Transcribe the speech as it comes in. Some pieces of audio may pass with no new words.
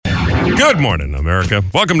Good morning, America.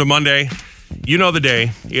 Welcome to Monday. You know the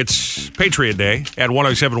day. It's Patriot Day at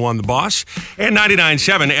 107.1 The Boss and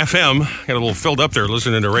 99.7 FM. Got a little filled up there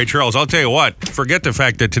listening to Ray Charles. I'll tell you what, forget the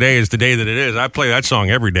fact that today is the day that it is. I play that song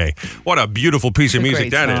every day. What a beautiful piece of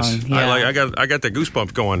music that is. Yeah. I got the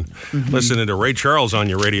goosebumps going listening to Ray Charles on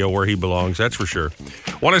your radio where he belongs, that's for sure.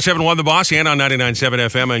 107.1 The Boss and on 99.7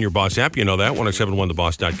 FM on your Boss app. You know that,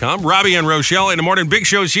 1071theboss.com. Robby and Rochelle in the morning. Big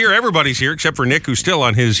show's here. Everybody's here except for Nick, who's still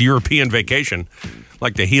on his European vacation.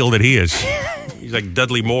 Like the heel that he is. He's like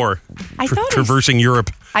Dudley Moore, traversing Europe.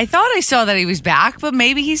 I thought I saw that he was back, but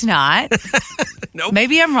maybe he's not. Nope.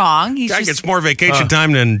 Maybe I'm wrong. Guy gets more vacation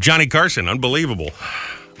time than Johnny Carson. Unbelievable.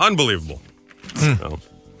 So,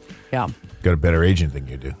 Yeah. Got a better agent than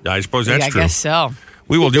you do. I suppose that's true. I guess so.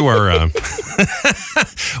 We will do our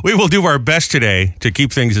we will do our best today to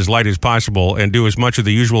keep things as light as possible and do as much of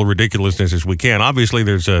the usual ridiculousness as we can. Obviously,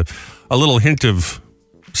 there's a little hint of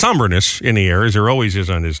somberness in the air, as there always is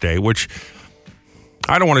on this day, which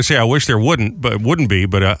I don't want to say I wish there wouldn't be,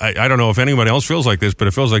 but I don't know if anybody else feels like this, but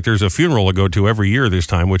it feels like there's a funeral to go to every year this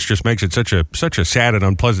time, which just makes it such a sad and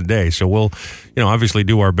unpleasant day. So we'll, obviously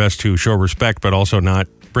do our best to show respect, but also not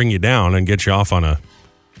bring you down and get you off on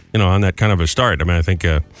on that kind of a start. I mean, I think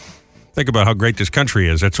about how great this country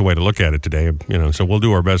is. That's the way to look at it today. So we'll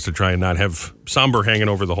do our best to try and not have somber hanging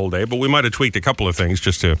over the whole day, but we might have tweaked a couple of things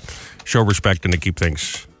just to show respect and to keep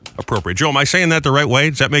things appropriate. Joe, am I saying that the right way?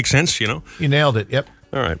 Does that make sense? You nailed it. Yep.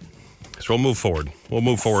 All right. So we'll move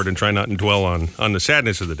forward. And try not to dwell on the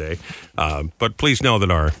sadness of the day. But please know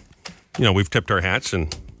that we've tipped our hats,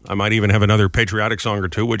 and I might even have another patriotic song or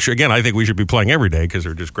two, which, again, I think we should be playing every day because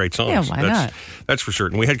they're just great songs. Yeah, why not? That's for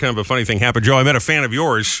certain. We had kind of a funny thing happen. Joe, I met a fan of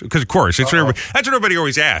yours because, of course, that's what everybody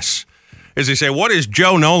always asks. Is they say, what is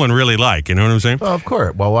Joe Nolan really like? You know what I'm saying? Well, of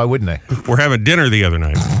course. Well, why wouldn't they? We're having dinner the other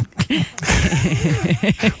night.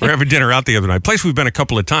 We're having dinner out the other night. Place we've been a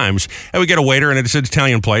couple of times. And we get a waiter, and it's an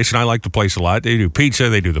Italian place, and I like the place a lot. They do pizza.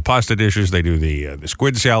 They do the pasta dishes. They do the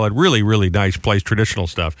squid salad. Really, really nice place, traditional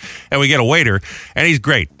stuff. And we get a waiter, and he's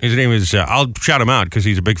great. His name is, I'll shout him out because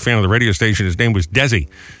he's a big fan of the radio station. His name was Desi.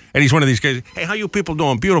 And he's one of these guys, hey, how you people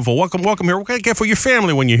doing? Beautiful. Welcome here. What can I get for your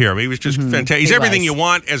family when you're here? I mean, he was just fantastic. He's everything you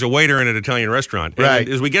want as a waiter in an Italian restaurant. And right.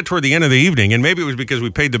 as we get toward the end of the evening, and maybe it was because we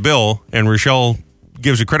paid the bill, and Rochelle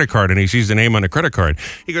gives a credit card, and he sees the name on the credit card.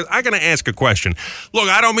 He goes, I'm going to ask a question. Look,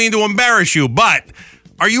 I don't mean to embarrass you, but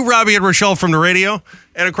are you Robby and Rochelle from the radio?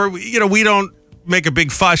 And, of course, we don't make a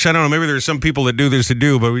big fuss. I don't know. Maybe there's some people that do this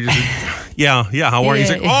but we just, yeah, how are you?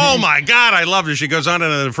 He's like, oh, my God, I love it. She goes on,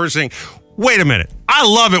 and the first thing, wait a minute. I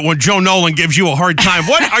love it when Joe Nolan gives you a hard time.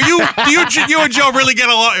 What are you? You and Joe really get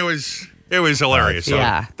along? It was hilarious. So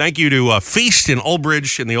yeah. Thank you to Feast in Old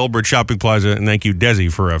Bridge in the Old Bridge Shopping Plaza, and thank you,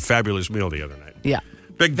 Desi, for a fabulous meal the other night. Yeah.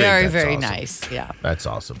 Very awesome. Nice. Yeah. That's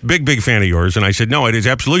awesome. Big fan of yours. And I said, no, it is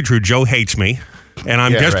absolutely true. Joe hates me, and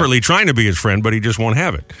I'm desperately trying to be his friend, but he just won't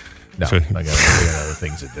have it. No, I got other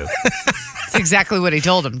things to do. That's exactly what he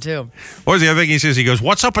told him, too. What was the other thing he says? He goes,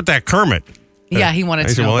 what's up with that Kermit? Yeah, he wanted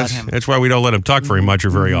to know about him. That's why we don't let him talk very much or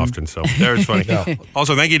very often. So that was funny. Yeah.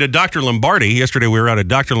 Also, thank you to Dr. Lombardi. Yesterday, we were out at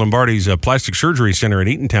Dr. Lombardi's Plastic Surgery Center in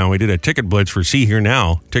Eatontown. We did a ticket blitz for See Here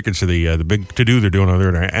Now. Tickets to the big to-do they're doing over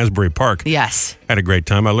there in Asbury Park. Yes. Had a great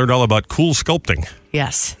time. I learned all about cool sculpting.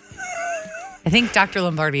 Yes. I think Dr.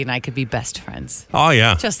 Lombardi and I could be best friends. Oh,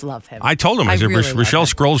 yeah. Just love him. I told him, I said, really Rochelle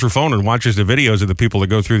scrolls her phone and watches the videos of the people that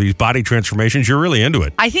go through these body transformations. You're really into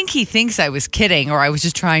it. I think he thinks I was kidding, or I was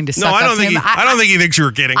just trying to suck I don't up think to him. I don't think he thinks you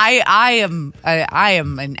were kidding. I am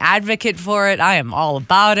an advocate for it. I am all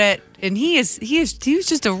about it. And he was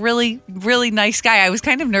just a really, really nice guy. I was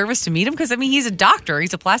kind of nervous to meet him because, I mean, he's a doctor.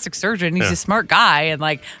 He's a plastic surgeon. He's a smart guy. And,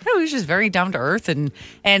 I don't know, he's just very down to earth. And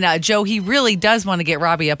Joe, he really does want to get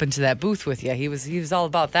Robby up into that booth with you. He was all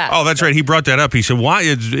about that. Oh, that's right. He brought that up. He said,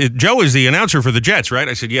 "Why? Joe is the announcer for the Jets, right?"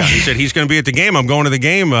 I said, "Yeah." He said, "He's going to be at the game. I'm going to the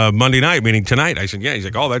game Monday night, meaning tonight." I said, "Yeah." He's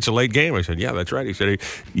like, "Oh, that's a late game." I said, "Yeah, that's right." He said,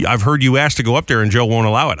 "I've heard you asked to go up there, and Joe won't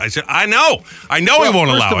allow it." I said, "I know he won't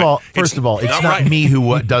allow it." First of all, it's not me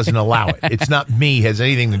who doesn't allow it. It's not me has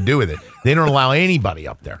anything to do with it. They don't allow anybody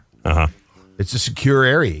up there. It's a secure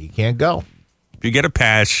area. You can't go. If you get a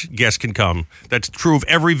pass, guests can come. That's true of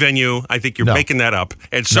every venue. I think you're making that up.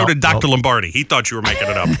 And so did Dr. Lombardi. He thought you were making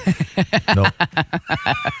it up.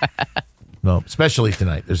 No, especially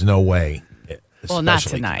tonight. There's no way. Well, not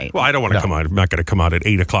tonight. Well, I don't want to come out. I'm not going to come out at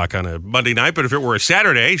 8 o'clock on a Monday night, but if it were a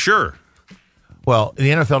Saturday, sure. Well, the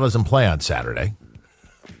NFL doesn't play on Saturday.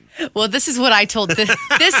 Well, this is what I told.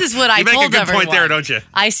 This is what I You make told a good everyone. point there, don't you?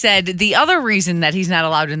 I said the other reason that he's not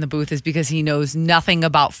allowed in the booth is because he knows nothing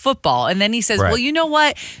about football. And then he says, Right. "Well, you know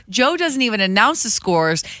what? Joe doesn't even announce the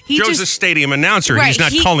scores. Joe's a stadium announcer. Right, He's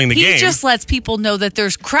not calling the game. He just lets people know that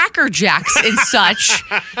there's Cracker Jacks and such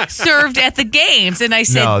served at the games." And I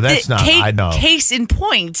said, No, that's not. I know. Case in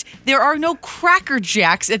point, there are no Cracker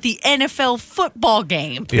Jacks at the NFL football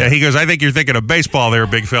game. Yeah, he goes, I think you're thinking of baseball there,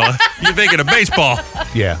 big fella. You're thinking of baseball.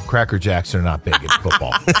 Yeah, Cracker Jacks are not big in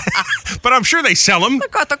football. But I'm sure they sell them. I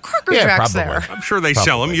got the Cracker Yeah, Jacks probably. there. I'm sure they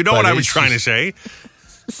sell them. You know But what I was it's trying just- to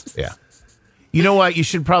say. Yeah. You know what? You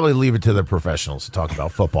should probably leave it to the professionals to talk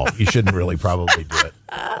about football. You shouldn't really probably do it.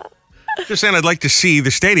 Just saying, I'd like to see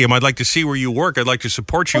the stadium. I'd like to see where you work. I'd like to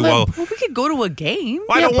support you. Well, Well, we could go to a game.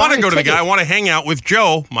 I don't buy want to a go to the ticket. guy. I want to hang out with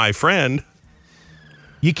Joe, my friend.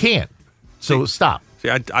 You can't. So stop. See,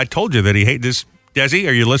 I told you that he hates this. Desi,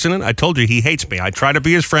 are you listening? I told you he hates me. I try to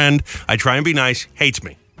be his friend. I try and be nice. Hates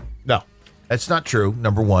me. No, that's not true.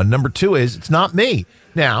 Number one. Number two is it's not me.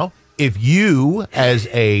 Now, if you, as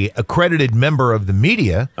a accredited member of the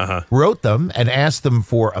media, wrote them and asked them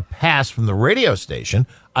for a pass from the radio station,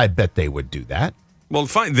 I bet they would do that. Well,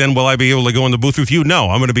 fine. Then will I be able to go in the booth with you? No.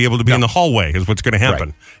 I'm going to be able to be in the hallway is what's going to happen.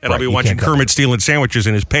 Right. And I'll be Right. You watching can't come Kermit stealing sandwiches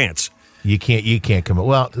in his pants. You can't come.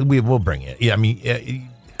 Well, we'll bring it. Yeah, I mean,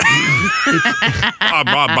 Bah,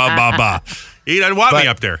 bah, bah, bah, bah. He doesn't want me But-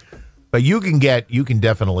 up there. but you can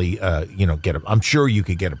definitely, get a. I'm sure you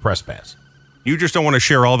could get a press pass. You just don't want to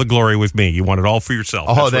share all the glory with me. You want it all for yourself.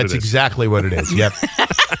 Oh, what that's it is. exactly what it is. Yep.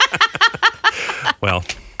 Well,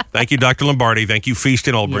 thank you, Dr. Lombardi. Thank you, Feast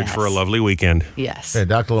in Old Bridge, Yes. for a lovely weekend. Yes. Hey,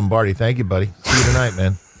 Dr. Lombardi, thank you, buddy. See you tonight,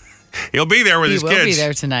 man. He'll be there with He his will kids. be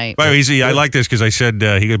there tonight. By the way, I like this because I said,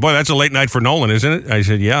 he goes, boy, that's a late night for Nolan, isn't it? I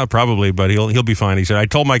said, yeah, probably, but he'll be fine. He said, I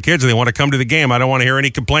told my kids they want to come to the game. I don't want to hear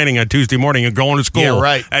any complaining on Tuesday morning. You're going to school. Yeah,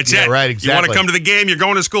 right. That's Yeah, it. right, You want to exactly. come to the game, you're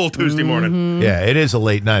going to school Tuesday morning. Yeah, it is a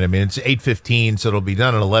late night. I mean, it's 8:15, so it'll be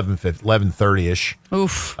done at 11:30ish.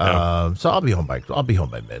 Oof. So I'll be home by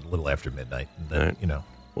a little after midnight. And then, Right.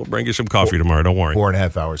 We'll bring you some coffee tomorrow. Don't worry.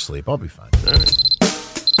 4.5 hours sleep. I'll be fine.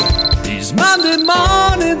 These Monday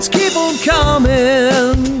mornings keep on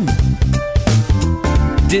coming,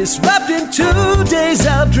 disrupting 2 days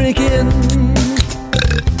of drinking,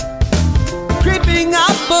 creeping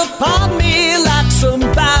up upon me like some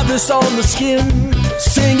virus on the skin,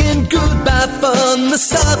 singing goodbye fun, the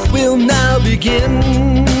suck will now begin.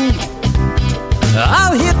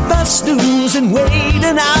 I'll hit the snooze and wait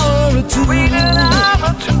an hour or two,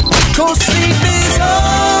 'cause sleep is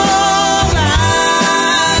all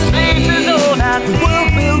I need. The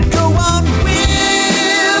world will go on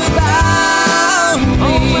without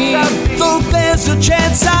me. Though there's a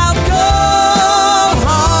chance I'll go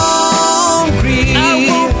hungry, I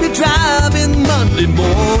won't be driving Monday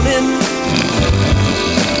morning.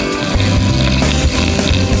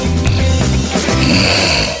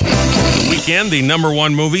 Weekend, the number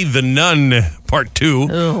one movie, The Nun, Part 2.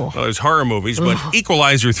 Well, there's horror movies, but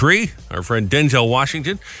Equalizer 3, our friend Denzel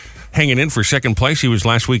Washington, hanging in for second place. He was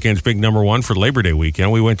last weekend's big number one for Labor Day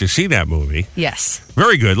weekend. We went to see that movie. Yes.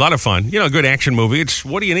 Very good, a lot of fun. Good action movie. It's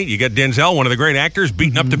what do you need? You got Denzel, one of the great actors,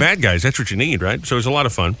 beating up the bad guys. That's what you need, right? So it's a lot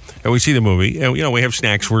of fun. And we see the movie, and we have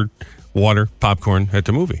snacks for water, popcorn at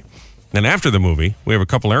the movie. And after the movie, we have a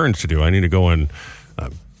couple errands to do. I need to go and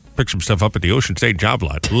pick some stuff up at the Ocean State Job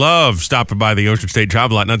Lot. Love stopping by the Ocean State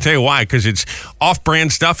Job Lot. And I'll tell you why, because it's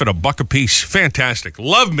off-brand stuff at $1 a piece. Fantastic.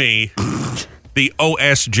 Love me the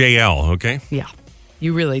OSJL, okay? Yeah.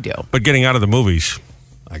 You really do. But getting out of the movies,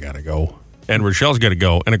 I got to go. And Rochelle's got to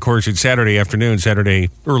go. And, of course, it's Saturday afternoon, Saturday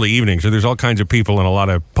early evening. So there's all kinds of people and a lot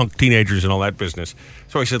of punk teenagers and all that business.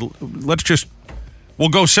 So I said, we'll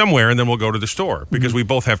go somewhere and then we'll go to the store because we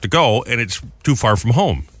both have to go and it's too far from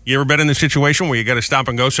home. You ever been in the situation where you got to stop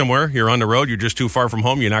and go somewhere? You're on the road. You're just too far from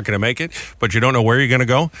home. You're not going to make it, but you don't know where you're going to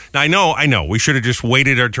go. Now, I know. We should have just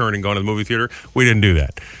waited our turn and gone to the movie theater. We didn't do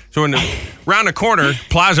that. So round the corner,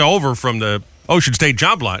 plaza over from the Ocean State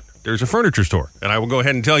Job Lot, there's a furniture store. And I will go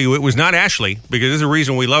ahead and tell you it was not Ashley because there's a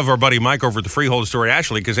reason we love our buddy Mike over at the Freehold store at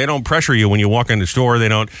Ashley because they don't pressure you when you walk in the store. They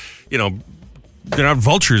don't, they're not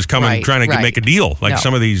vultures coming trying to make a deal like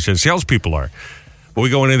some of these salespeople are. But we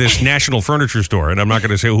go into this national furniture store, and I'm not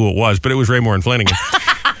going to say who it was, but it was Raymore and Flanagan.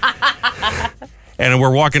 And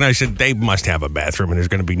we're walking. I said, they must have a bathroom, and there's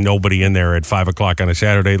going to be nobody in there at 5 o'clock on a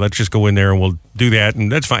Saturday. Let's just go in there and we'll do that,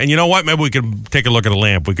 and that's fine. And you know what? Maybe we could take a look at a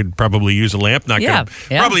lamp. We could probably use a lamp.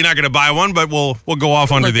 Probably not going to buy one, but we'll go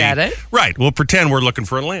off under Look at it. Right. We'll pretend we're looking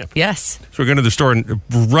for a lamp. Yes. So we go to the store, and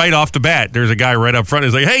right off the bat, there's a guy right up front.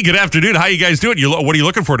 He's like, "Hey, good afternoon. How you guys doing? What are you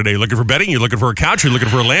looking for today? You looking for bedding? You looking for a couch? You looking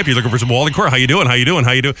for a lamp? You looking for some wall decor? How you doing? How you doing?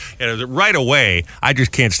 How you doing?" And right away, I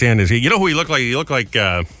just can't stand this. You know who he looked like? He looked like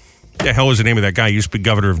the hell was the name of that guy? He used to be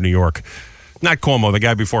governor of New York. Not Cuomo, the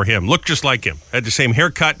guy before him. Looked just like him. Had the same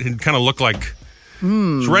haircut and kind of looked like... So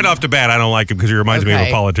right off the bat, I don't like him because he reminds me of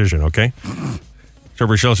a politician, okay? So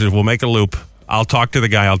Rochelle says, we'll make a loop. I'll talk to the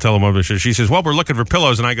guy. I'll tell him what it is. She says, well, we're looking for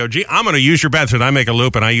pillows. And I go, gee, I'm going to use your bathroom. And I make a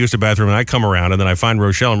loop, and I use the bathroom, and I come around, and then I find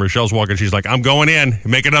Rochelle, and Rochelle's walking. She's like, I'm going in.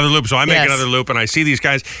 Make another loop. So I make another loop, and I see these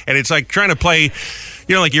guys, and it's like trying to play...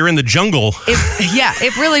 You know, like you're in the jungle.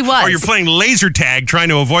 It really was. Or you're playing laser tag trying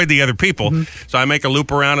to avoid the other people. Mm-hmm. So I make a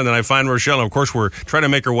loop around, and then I find Rochelle. And, of course, we're trying to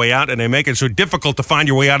make her way out, and they make it so difficult to find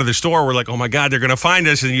your way out of the store. We're like, oh, my God, they're going to find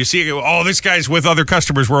us. And you see, oh, this guy's with other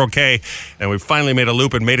customers. We're okay. And we finally made a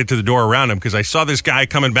loop and made it to the door around him because I saw this guy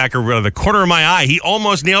coming back around the corner of my eye. He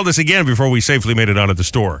almost nailed us again before we safely made it out of the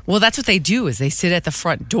store. Well, that's what they do is they sit at the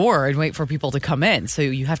front door and wait for people to come in. So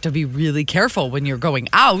you have to be really careful when you're going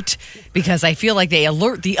out because I feel like they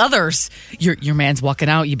alert the others. Your man's walking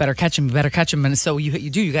out. You better catch him. You better catch him. And so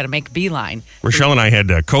you got to make a beeline. Rochelle and I had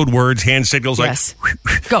code words, hand signals like,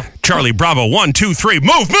 go. Charlie, Bravo, 1, 2, 3,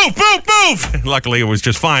 move. And luckily, it was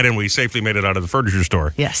just fine, and we safely made it out of the furniture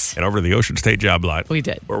store. Yes. And over to the Ocean State job lot. We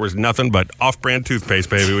did. Where it was nothing but off-brand toothpaste,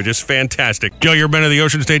 baby. It was just fantastic. Joe, you ever been to the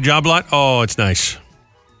Ocean State job lot? Oh, it's nice.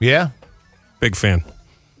 Yeah? Big fan.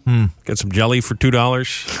 Got some jelly for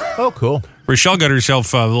 $2. Oh, cool. Rochelle got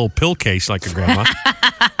herself a little pill case like a grandma.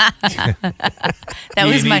 That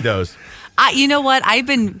was need those. You know what?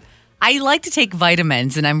 I like to take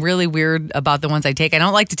vitamins, and I'm really weird about the ones I take. I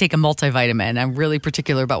don't like to take a multivitamin. I'm really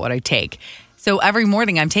particular about what I take. So every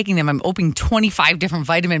morning I'm taking them. I'm opening 25 different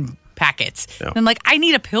vitamin packets. Yeah. And I'm like, I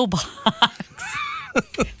need a pill box.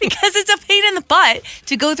 Because it's a pain in the butt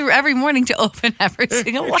to go through every morning to open every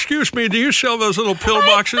single one. Excuse me, do you sell those little pill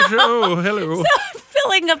boxes? Oh, hello. So I'm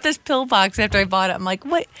filling up this pill box after I bought it. I'm like,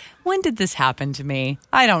 what? When did this happen to me?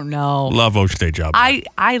 I don't know. Love Ocean State job.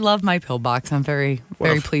 I love my pill box. I'm very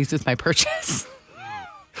pleased with my purchase.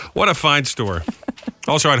 What a fine store.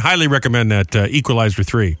 Also, I'd highly recommend that Equalizer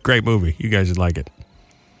 3. Great movie. You guys would like it.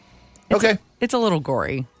 Okay. It's a little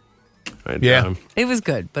gory. And, yeah. It was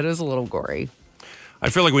good, but it was a little gory. I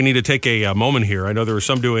feel like we need to take a moment here. I know there were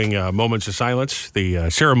some doing moments of silence. The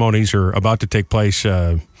ceremonies are about to take place.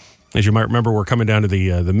 As you might remember, we're coming down to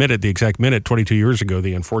the exact minute, 22 years ago,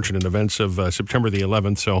 the unfortunate events of September the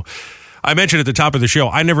 11th. So I mentioned at the top of the show,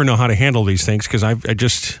 I never know how to handle these things because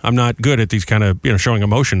I'm not good at these kind of, showing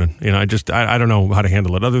emotion. I don't know how to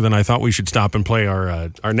handle it other than I thought we should stop and play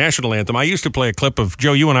our national anthem. I used to play a clip of,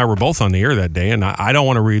 Joe, you and I were both on the air that day, and I don't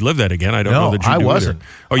want to relive that again. I don't know that you do wasn't. Either.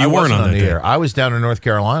 Oh, you weren't on that the day. air. I was down in North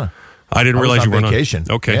Carolina. I didn't realize you were on vacation.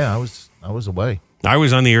 Okay. Yeah, I was away. I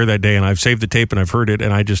was on the air that day, and I've saved the tape, and I've heard it,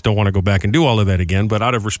 and I just don't want to go back and do all of that again. But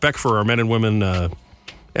out of respect for our men and women,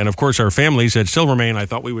 and of course our families that still remain, I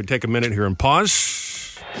thought we would take a minute here and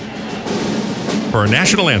pause for our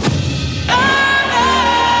national anthem.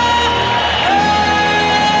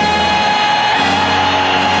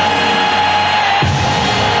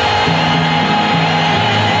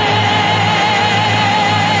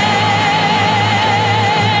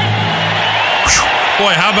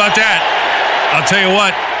 Boy, how about that? I'll tell you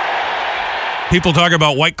what. People talk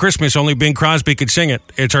about White Christmas, only Bing Crosby could sing it.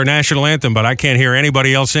 It's our national anthem, but I can't hear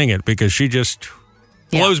anybody else sing it because she just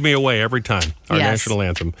blows me away every time. Our national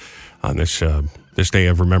anthem on this day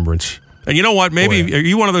of remembrance. And you know what? Maybe are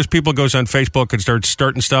you one of those people who goes on Facebook and starts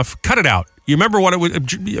starting stuff? Cut it out. You remember what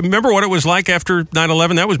it was like after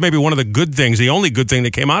 9/11? That was maybe one of the good things. The only good thing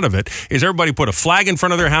that came out of it is everybody put a flag in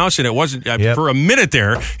front of their house, and it wasn't for a minute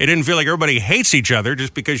there. It didn't feel like everybody hates each other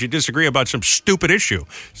just because you disagree about some stupid issue.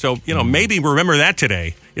 So maybe remember that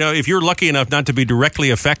today. If you're lucky enough not to be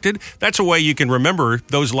directly affected, that's a way you can remember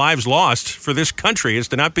those lives lost for this country is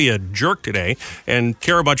to not be a jerk today and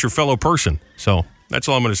care about your fellow person. So that's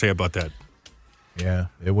all I'm going to say about that. Yeah,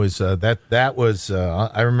 it was that was.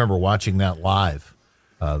 I remember watching that live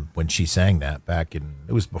when she sang that back in.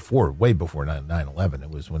 It was way before 9/11. It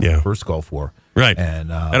was when the first Gulf War, right?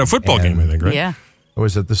 And at a football game, I think, right? Yeah, it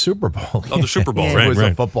was at the Super Bowl. Oh, the Super Bowl, right? It was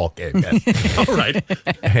a football game. Yes. All right.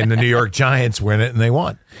 And the New York Giants win it, and they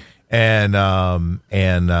won. And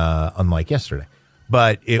unlike yesterday,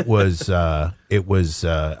 but it was I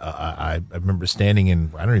remember standing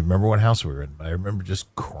in. I don't even remember what house we were in, but I remember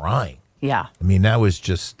just crying. Yeah. I mean, that was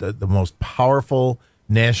just the most powerful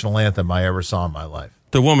national anthem I ever saw in my life.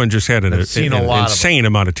 The woman just had an seen a lot insane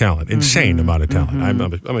amount of talent. Insane amount of talent.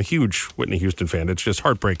 I'm a huge Whitney Houston fan. It's just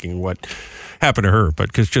heartbreaking what happened to her, but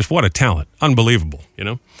because just what a talent. Unbelievable, you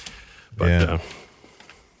know? But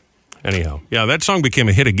anyhow, yeah, that song became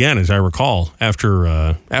a hit again, as I recall, after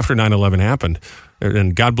 9/11 happened.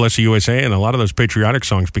 And God Bless the USA, and a lot of those patriotic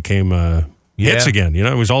songs became hits again. You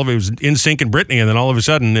know, it was NSYNC and Britney, and then all of a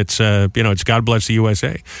sudden it's God Bless the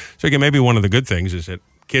USA. So again, maybe one of the good things is that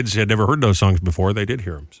kids had never heard those songs before. They did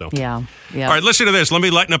hear them. So Yeah. All right, listen to this. Let me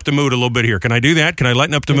lighten up the mood a little bit here. Can I do that? Can I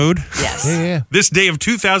lighten up the mood? Yes. Yeah. This day of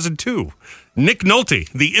 2002, Nick Nolte,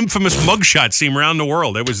 the infamous mugshot seen around the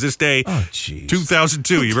world. It was this day,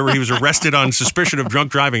 2002. You remember he was arrested on suspicion of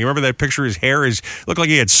drunk driving. You remember that picture? His hair looked like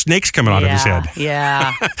he had snakes coming out of his head.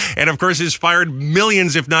 Yeah. And of course, inspired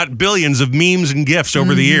millions, if not billions, of memes and GIFs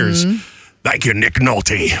over the years. Thank you, Nick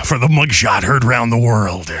Nolte, for the mugshot heard round the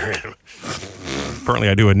world. Apparently,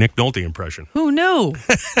 I do a Nick Nolte impression. Who knew?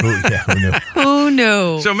 Who knew? Who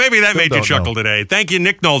knew? So maybe that made you chuckle today. Thank you,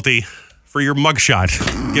 Nick Nolte, for your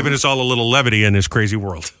mugshot, giving us all a little levity in this crazy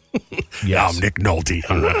world. Yes. I'm Nick Nolte.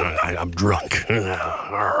 I'm drunk.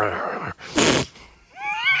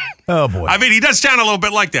 Oh, boy. I mean, he does sound a little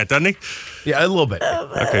bit like that, doesn't he? Yeah, a little bit.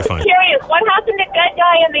 Okay, fine. Curious, what happened to Good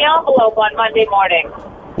Guy in the Envelope on Monday morning?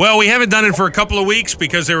 Well, we haven't done it for a couple of weeks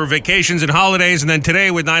because there were vacations and holidays, and then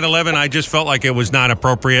today with 9/11, I just felt like it was not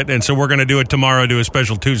appropriate, and so we're going to do it tomorrow, do a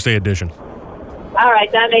special Tuesday edition. All right,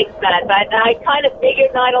 that makes sense. I kind of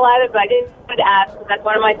figured 9/11, but I didn't want to ask because that's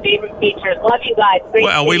one of my favorite features. Love you guys. Great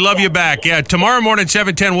Well, we love you back. Yeah, tomorrow morning,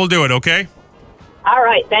 7:10, we'll do it, okay? All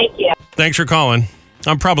right, thank you. Thanks for calling.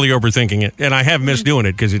 I'm probably overthinking it, and I have missed doing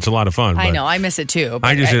it because it's a lot of fun. I know. I miss it too.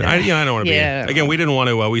 I don't want to be. Yeah. Again, we didn't want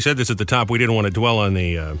to. We said this at the top. We didn't want to dwell on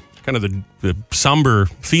the kind of the somber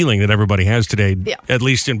feeling that everybody has today. Yeah. At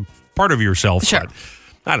least in part of yourself. Sure. But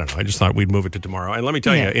I don't know. I just thought we'd move it to tomorrow. And let me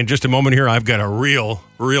tell you, in just a moment here, I've got a real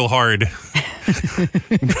hard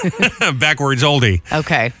backwards oldie.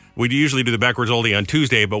 Okay. We usually do the backwards oldie on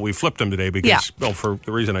Tuesday, but we flipped them today because, well, for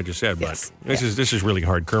the reason I just said. Yes. But this is really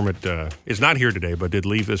hard. Kermit is not here today, but did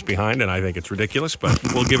leave this behind, and I think it's ridiculous. But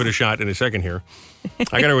we'll give it a shot in a second here.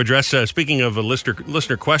 I got to address. Speaking of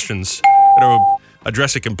listener questions, I got to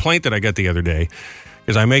address a complaint that I got the other day.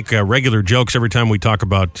 Because I make regular jokes every time we talk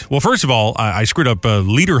about. Well, first of all, I screwed up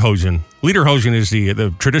Lederhosen. Lederhosen is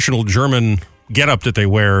the traditional German getup that they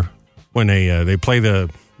wear when they play the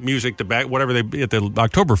music, whatever they at the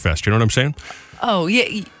Oktoberfest. You know what I'm saying? Oh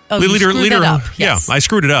yeah. Oh, you screwed that up. Yes. Yeah, I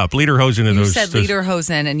screwed it up. Lederhosen. You said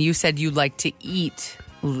Lederhosen, and you said you like to eat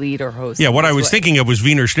Lederhosen. Yeah, what I was thinking of was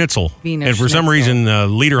Wiener Schnitzel. And for some reason,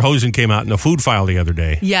 Lederhosen came out in the food file the other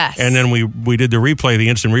day. Yes. And then we did the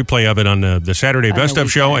instant replay of it on the Saturday Best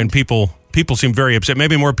Of show, and people seemed very upset.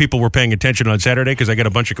 Maybe more people were paying attention on Saturday because I got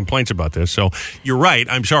a bunch of complaints about this. So you're right.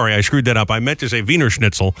 I'm sorry. I screwed that up. I meant to say Wiener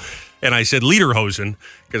Schnitzel, and I said Lederhosen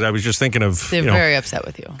because I was just thinking of They're very upset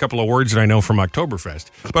with you. A couple of words that I know from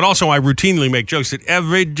Oktoberfest. But also I routinely make jokes that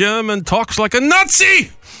every German talks like a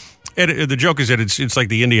Nazi. And the joke is that it's like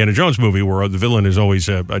the Indiana Jones movie where the villain is always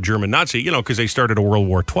a German Nazi, because they started a world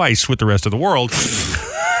war twice with the rest of the world.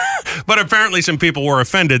 But apparently some people were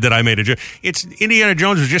offended that I made a joke. Indiana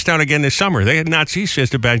Jones was just out again this summer. They had Nazis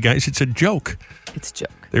as the bad guys. It's a joke. It's a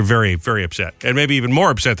joke. They're very, very upset. And maybe even more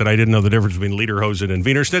upset that I didn't know the difference between Lederhosen and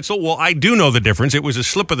Wiener Schnitzel. Well, I do know the difference. It was a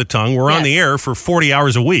slip of the tongue. We're on the air for 40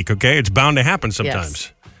 hours a week, okay? It's bound to happen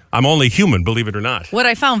sometimes. Yes. I'm only human, believe it or not. What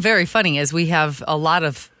I found very funny is we have a lot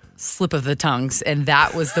of slip of the tongues, and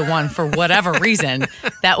that was the one for whatever reason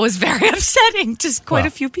that was very upsetting to quite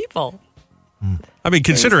a few people. I mean,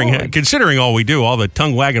 considering all we do, all the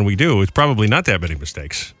tongue wagging we do, it's probably not that many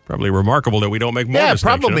mistakes. Probably remarkable that we don't make more mistakes.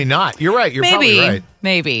 Yeah, probably not. You're right. You're probably right.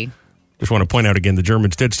 Maybe. Just want to point out again, the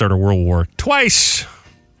Germans did start a world war twice.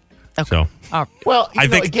 Okay. So. Well,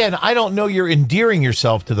 again, I don't know you're endearing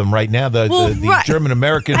yourself to them right now, the German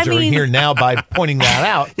Americans are here now by pointing that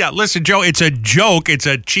out. Yeah, listen, Joe, it's a joke. It's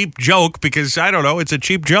a cheap joke because, I don't know, it's a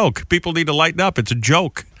cheap joke. People need to lighten up. It's a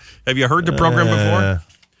joke. Have you heard the program before?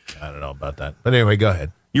 I don't know about that. But anyway, go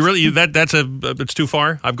ahead. You really, it's too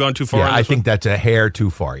far? I've gone too far? Yeah, I think that's a hair too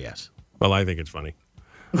far, yes. Well, I think it's funny.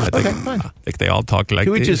 Fine. I think they all talk like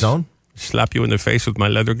this. To each his own. Slap you in the face with my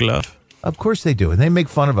leather glove. Of course they do. And they make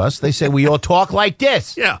fun of us. They say we all talk like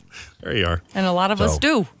this. Yeah, there you are. And a lot of us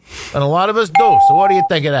do. And a lot of us do. So what do you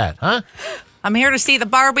think of that, huh? I'm here to see the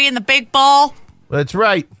Barbie and the big ball. That's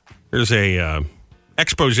right. There's a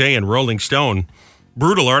expose in Rolling Stone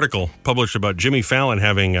brutal article published about Jimmy Fallon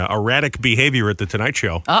having erratic behavior at The Tonight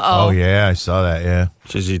Show. Uh-oh. Oh, yeah, I saw that, yeah.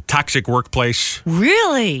 This is a toxic workplace.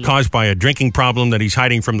 Really? Caused by a drinking problem that he's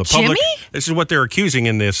hiding from the public. Jimmy? This is what they're accusing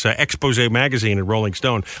in this expose magazine at Rolling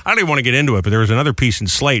Stone. I don't even want to get into it, but there was another piece in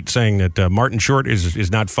Slate saying that Martin Short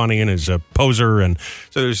is not funny and is a poser. And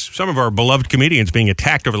so there's some of our beloved comedians being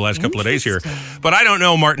attacked over the last couple of days here. But I don't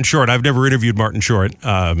know Martin Short. I've never interviewed Martin Short.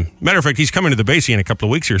 Matter of fact, he's coming to the Basie in a couple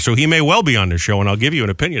of weeks here, so he may well be on this show, and I'll give you an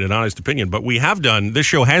opinion, an honest opinion. But we have done, this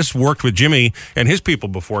show has worked with Jimmy and his people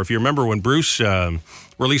before. If you remember when Bruce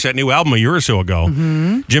released that new album a year or so ago,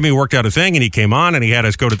 Jimmy worked out a thing, and he came on, and he had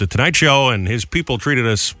us go to The Tonight Show, and his people treated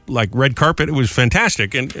us like red carpet. It was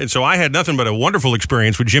fantastic. And so I had nothing but a wonderful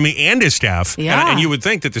experience with Jimmy and his staff. Yeah. And you would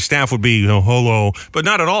think that the staff would be, hello, but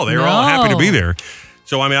not at all. They were all happy to be there.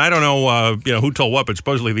 So, I mean, I don't know who told what, but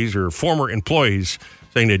supposedly these are former employees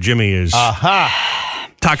saying that Jimmy is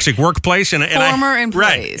toxic workplace. And Former employees.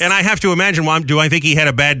 Right. And I have to imagine, do I think he had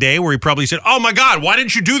a bad day where he probably said, oh, my God, why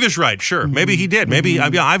didn't you do this right? Sure, maybe he did. Maybe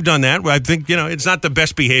I've done that. I think, it's not the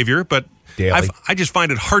best behavior, but I just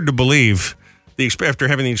find it hard to believe, after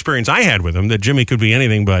having the experience I had with him, that Jimmy could be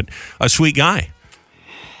anything but a sweet guy.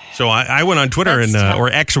 So I went on Twitter or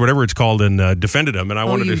X or whatever it's called and defended him. And I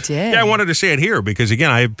wanted to. Did? Yeah, I wanted to say it here because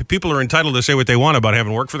again, people are entitled to say what they want about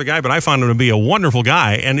having worked for the guy, but I found him to be a wonderful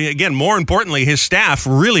guy. And again, more importantly, his staff,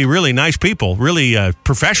 really, really nice people, really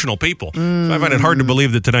professional people. So I find it hard to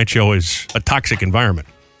believe that Tonight Show is a toxic environment.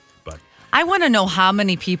 But I want to know how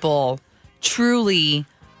many people truly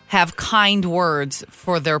have kind words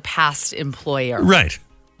for their past employer. Right.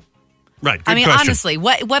 Right. Good question. Honestly,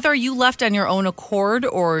 whether you left on your own accord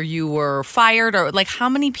or you were fired, or how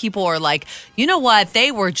many people are like, you know what,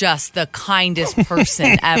 they were just the kindest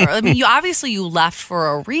person ever. I mean, you left for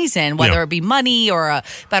a reason, whether it be money or a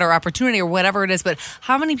better opportunity or whatever it is. But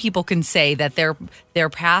how many people can say that their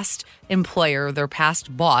past employer, their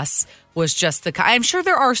past boss was just I'm sure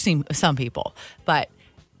there are some people, but.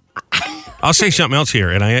 I'll say something else here,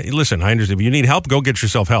 and I understand. If you need help, go get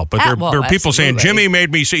yourself help. But there are people saying Jimmy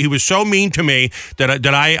made me. He was so mean to me that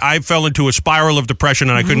I fell into a spiral of depression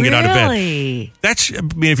and I couldn't get out of bed. That's. I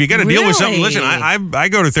mean, if you got to deal with something, listen. I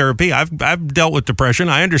go to therapy. I've dealt with depression.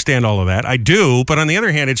 I understand all of that. I do. But on the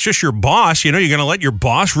other hand, it's just your boss. You're going to let your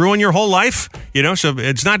boss ruin your whole life. So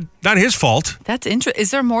it's not his fault. That's interesting.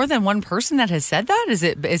 Is there more than one person that has said that? Is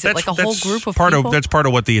it like a whole group of people? That's part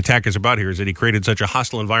of what the attack is about here. Is that he created such a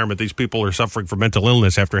hostile environment. These people are suffering from mental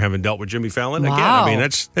illness after having dealt with Jimmy Fallon. Wow. Again, I mean,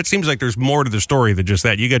 that seems like there's more to the story than just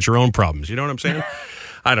that. You got your own problems. You know what I'm saying?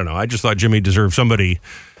 I don't know. I just thought Jimmy deserved somebody.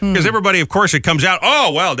 Because everybody, of course, it comes out,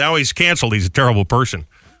 oh, well, now he's canceled. He's a terrible person.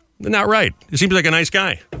 Not right. He seems like a nice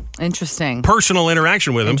guy. Interesting. Personal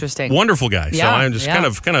interaction with him. Interesting. Wonderful guy. Yeah, so I'm just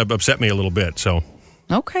kind of upset me a little bit. So.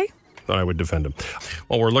 Okay. Thought I would defend him.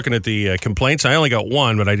 Well, we're looking at the complaints. I only got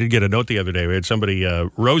one, but I did get a note the other day. We had somebody,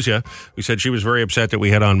 Rosia, who said she was very upset that we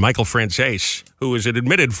had on Michael Frances, who is an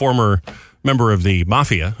admitted former member of the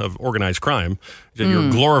mafia of organized crime. That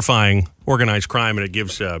you're glorifying organized crime and it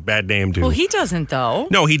gives a bad name to... Well, he doesn't, though.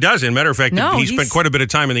 No, he doesn't. Matter of fact, he spent quite a bit of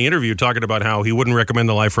time in the interview talking about how he wouldn't recommend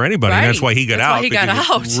the life for anybody. Right. And that's why he got out.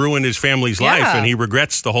 It ruined his family's life, and he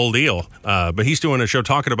regrets the whole deal. But he's doing a show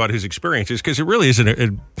talking about his experiences because it really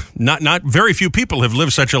isn't... Not very few people have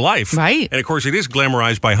lived such a life. Right. And, of course, it is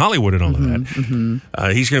glamorized by Hollywood and all of that.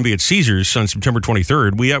 Mm-hmm. He's going to be at Caesars on September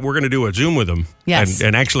 23rd. We're going to do a Zoom with him. Yes.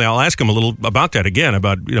 And actually, I'll ask him a little about that again,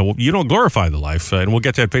 about, you don't glorify the life. And we'll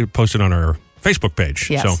get that posted on our Facebook page.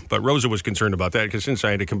 Yes. So, but Rosa was concerned about that because since I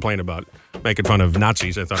had to complain about making fun of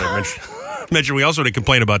Nazis, I thought I'd mention we also had to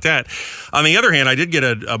complain about that. On the other hand, I did get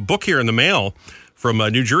a book here in the mail from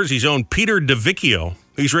New Jersey's own Peter DeVicchio.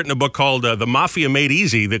 He's written a book called The Mafia Made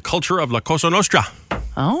Easy, The Culture of La Cosa Nostra.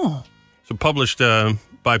 Oh. So published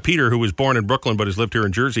by Peter, who was born in Brooklyn but has lived here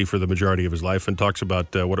in Jersey for the majority of his life and talks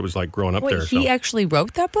about what it was like growing up there. He actually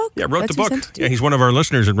wrote that book? Yeah, wrote the book. Yeah, he's one of our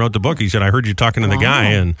listeners and wrote the book. He said, I heard you talking to the guy,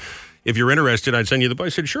 and if you're interested, I'd send you the book. I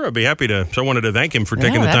said, sure, I'd be happy to. So I wanted to thank him for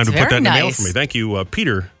taking the time to put that in the mail for me. Thank you,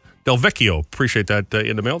 Peter DelVecchio. Appreciate that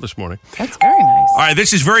in the mail this morning. That's very nice. All right,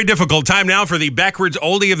 this is very difficult. Time now for the backwards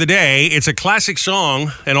oldie of the day. It's a classic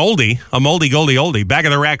song, an oldie, a moldy goldie oldie, back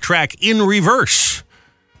of the rack track in reverse.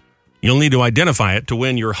 You'll need to identify it to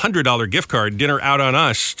win your $100 gift card, dinner out on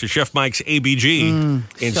us, to Chef Mike's ABG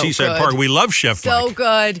in Seaside Park. We love Chef Mike. So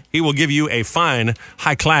good. He will give you a fine,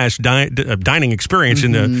 high-class dining experience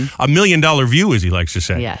in a $1 million view, as he likes to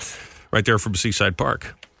say. Yes. Right there from Seaside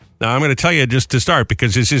Park. Now, I'm going to tell you just to start,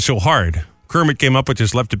 because this is so hard. Kermit came up with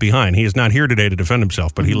this, left it behind. He is not here today to defend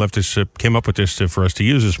himself, but he left this, came up with this for us to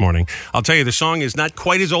use this morning. I'll tell you, the song is not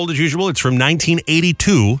quite as old as usual. It's from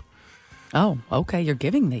 1982. Oh, okay. You're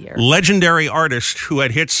giving the year. Legendary artist who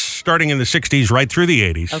had hits starting in the 60s right through the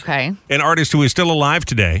 80s. Okay. An artist who is still alive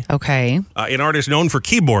today. Okay. An artist known for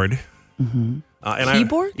keyboard.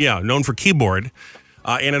 Keyboard? Known for keyboard.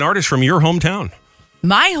 And an artist from your hometown.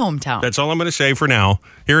 My hometown. That's all I'm going to say for now.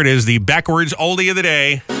 Here it is, the backwards oldie of the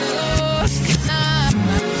day.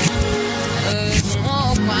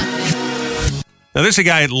 Now, this is a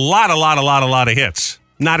guy, a lot of hits.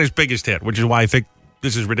 Not his biggest hit, which is why I think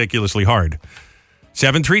this is ridiculously hard.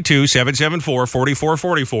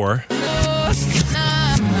 732-774-4444.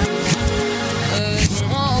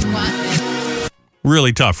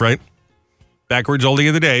 Really tough, right? Backwards oldie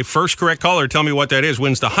of the day. First correct caller, tell me what that is,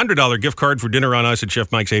 wins the $100 gift card for dinner on us at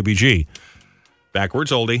Chef Mike's ABG.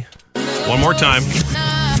 Backwards oldie. One more time.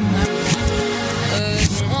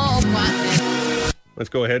 Let's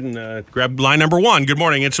go ahead and grab line number one. Good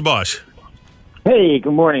morning. It's the boss. Hey,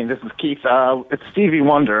 good morning. This is Keith. It's Stevie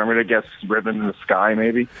Wonder. I'm going to guess Ribbon in the Sky,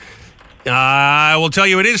 maybe. I will tell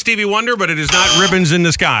you it is Stevie Wonder, but it is not Ribbons in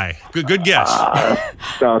the Sky. Good guess.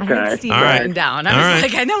 Okay. I had Stevie All right. written down. I All was right.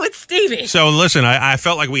 like, I know it's Stevie. So listen, I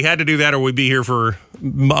felt like we had to do that or we'd be here for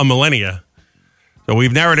a millennia. So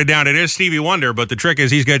we've narrowed it down. It is Stevie Wonder, but the trick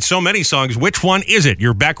is he's got so many songs. Which one is it?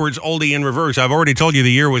 Your backwards oldie in reverse. I've already told you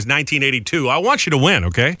the year was 1982. I want you to win,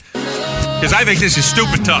 okay? Because I think this is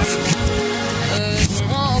stupid tough.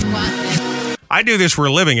 I do this for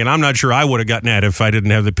a living, and I'm not sure I would have gotten that if I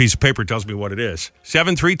didn't have the piece of paper that tells me what it is.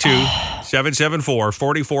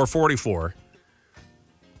 732-774-4444.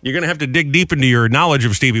 You're going to have to dig deep into your knowledge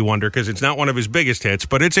of Stevie Wonder because it's not one of his biggest hits,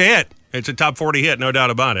 but it's a hit. It's a top 40 hit, no doubt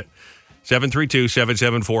about it.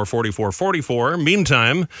 732-774-4444.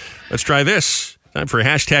 Meantime, let's try this. Time for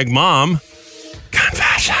hashtag mom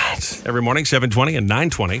confessions. Every morning, 7:20 and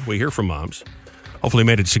 9:20, we hear from moms. Hopefully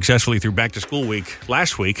made it successfully through back to school week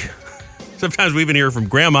last week. Sometimes we even hear from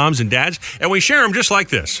grandmoms and dads, and we share them just like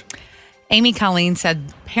this. Amy Colleen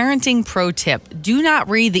said, parenting pro tip, do not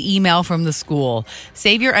read the email from the school.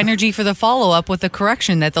 Save your energy for the follow-up with the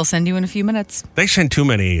correction that they'll send you in a few minutes. They send too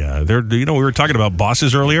many, we were talking about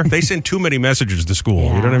bosses earlier. They send too many messages to school.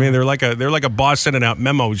 Yeah. You know what I mean? They're like a boss sending out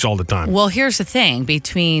memos all the time. Well, here's the thing.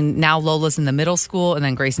 Between now Lola's in the middle school and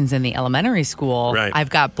then Grayson's in the elementary school, Right. I've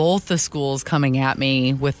got both the schools coming at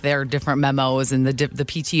me with their different memos and the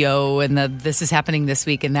PTO and this is happening this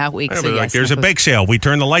week and that week. Yeah, So but yes, like, there's a bake sale. We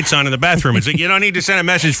turn the lights on in the bathroom. It's like, you don't need to send a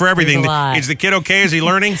message for everything. There's a lot. Is the kid okay? Is he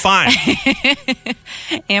learning? Fine.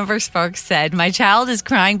 Amber Sparks said, my child is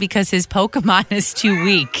crying because his Pokemon is too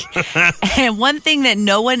weak. And one thing that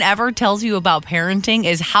no one ever tells you about parenting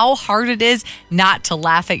is how hard it is not to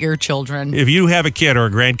laugh at your children. If you have a kid or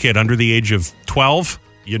a grandkid under the age of 12,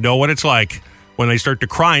 you know what it's like when they start to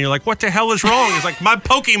cry and you're like, what the hell is wrong? It's like, my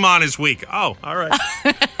Pokemon is weak. Oh, all right.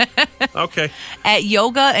 Okay. At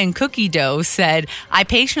Yoga and Cookie Dough said, I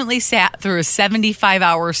patiently sat through a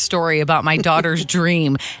 75-hour story about my daughter's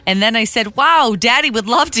dream. And then I said, wow, Daddy would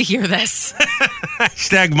love to hear this.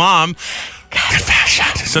 Hashtag mom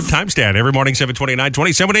confession. Sometimes, Dad. Every morning, 7:20,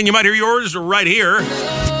 9:20. 7 in, you might hear yours right here.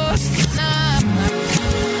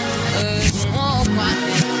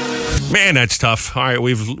 Man, that's tough. All right,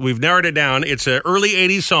 we've narrowed it down. It's an early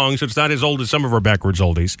 80s song, so it's not as old as some of our backwards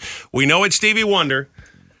oldies. We know it's Stevie Wonder.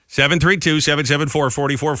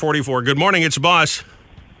 732-774-4444. Good morning, it's the boss.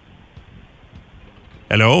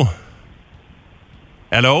 Hello?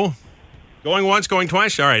 Hello? Going once, going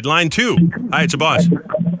twice? All right, line 2. Hi, it's the boss.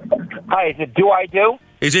 Hi, is it Do I Do?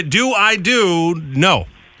 Is it Do I Do? No.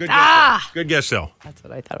 Good guess, though. Good guess, though. That's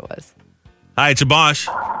what I thought it was. Hi, it's the boss.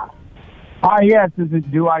 Hi, yes, is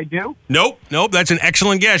it Do I Do? Nope. That's an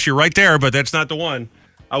excellent guess. You're right there, but that's not the one.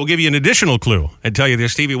 I will give you an additional clue and tell you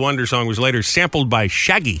this Stevie Wonder song was later sampled by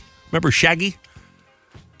Shaggy. Remember Shaggy?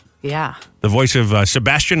 Yeah. The voice of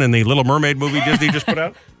Sebastian in the Little Mermaid movie Disney just put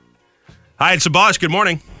out? Hi, it's the boss. Good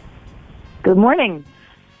morning. Good morning.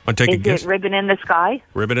 Want to take a Is guess? it Ribbon in the Sky?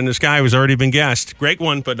 Ribbon in the Sky has already been guessed. Great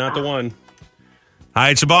one, but not the one.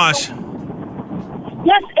 Hi, it's the boss.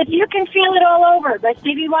 Yes, if you can feel it all over by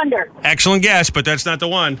Stevie Wonder. Excellent guess, but that's not the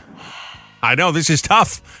one. I know, this is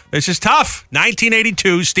tough.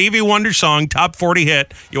 1982, Stevie Wonder song, top 40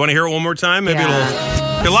 hit. You want to hear it one more time? Maybe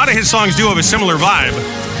a lot of his songs do have a similar vibe.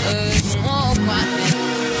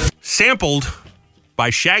 Sampled by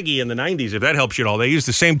Shaggy in the 90s, if that helps you at all. They used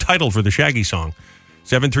the same title for the Shaggy song.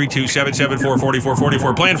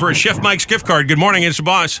 732-774-4444. Playing for a Chef Mike's gift card. Good morning, it's the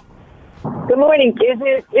boss. Good morning.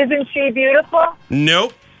 Isn't she beautiful?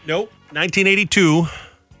 Nope. 1982.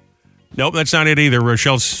 Nope, that's not it either.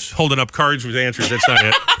 Rochelle's holding up cards with answers. That's not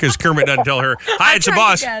it. Because Kermit doesn't tell her. Hi, it's the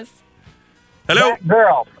boss. Hello? That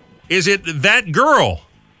Girl. Is it That Girl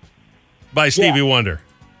by Stevie Wonder?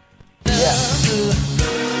 Yeah,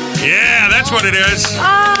 that's what it is.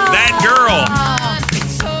 That girl.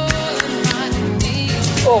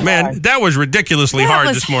 Oh, Man, that was ridiculously hard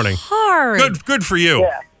was this morning. hard. Good for you.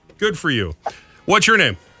 Yeah. Good for you. What's your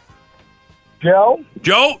name? Joe?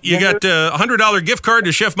 Joe, you got a $100 gift card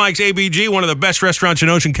to Chef Mike's ABG, one of the best restaurants in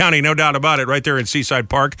Ocean County, no doubt about it, right there in Seaside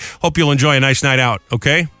Park. Hope you'll enjoy a nice night out,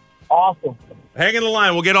 okay? Awesome. Hang in the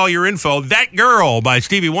line. We'll get all your info. That Girl by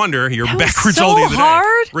Stevie Wonder, your That was backwards so oldie of the day.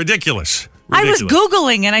 hard. Ridiculous. I was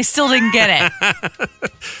Googling and I still didn't get it.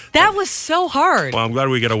 That was so hard. Well, I'm glad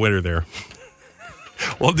we got a winner there.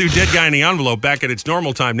 We'll do Dead Guy in the Envelope back at its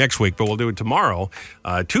normal time next week, but we'll do it tomorrow,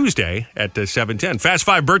 Tuesday at 7:10. Fast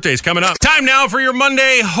 5 birthdays coming up. Time now for your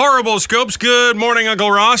Monday Horrible Scopes. Good morning, Uncle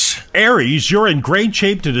Ross. Aries, you're in great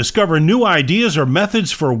shape to discover new ideas or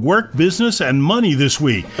methods for work, business, and money this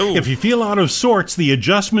week. Ooh. If you feel out of sorts, the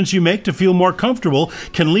adjustments you make to feel more comfortable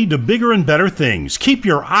can lead to bigger and better things. Keep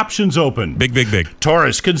your options open. Big.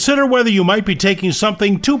 Taurus, consider whether you might be taking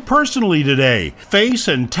something too personally today. Face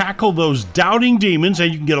and tackle those doubting demons,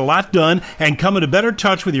 and you can get a lot done and come into better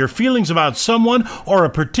touch with your feelings about someone or a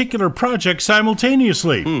particular project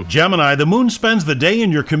simultaneously. Gemini, the moon spends the day in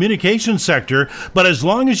your communication sector, but as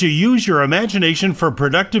long as you use your imagination for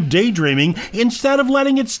productive daydreaming instead of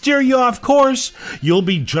letting it steer you off course, you'll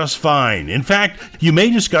be just fine. In fact, you may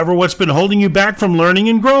discover what's been holding you back from learning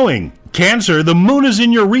and growing. Cancer, the moon is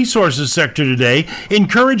in your resources sector today,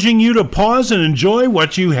 encouraging you to pause and enjoy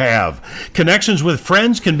what you have. Connections with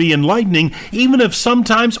friends can be enlightening, even if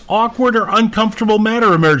sometimes awkward or uncomfortable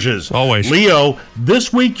matter emerges. Always. Leo,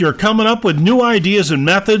 this week you're coming up with new ideas and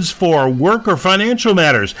methods for work or financial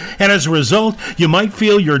matters, and as a result, you might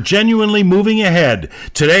feel you're genuinely moving ahead.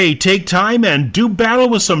 Today, take time and do battle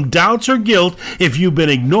with some doubts or guilt if you've been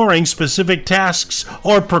ignoring specific tasks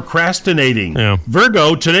or procrastinating. Yeah.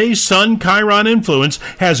 Virgo, today's Sun Chiron influence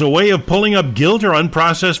has a way of pulling up guilt or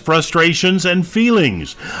unprocessed frustrations and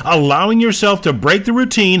feelings. Allowing yourself to break the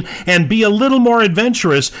routine and be a little more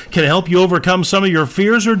adventurous can help you overcome some of your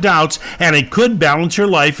fears or doubts, and it could balance your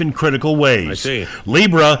life in critical ways. I see.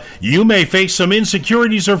 Libra, you may face some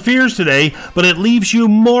insecurities or fears today, but it leaves you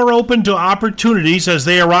more open to opportunities as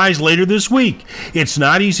they arise later this week. It's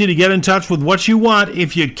not easy to get in touch with what you want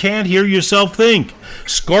if you can't hear yourself think.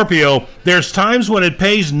 Scorpio, there's times when it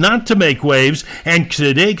pays not to make waves, and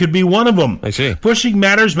today could be one of them. I see. Pushing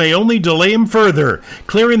matters may only delay them further.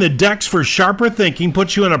 Clearing the decks for sharper thinking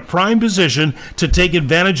puts you in a prime position to take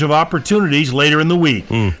advantage of opportunities later in the week.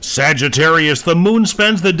 Sagittarius, the moon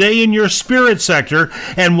spends the day in your spirit sector,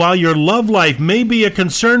 and while your love life may be a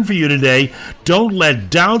concern for you today, don't let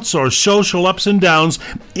doubts or social ups and downs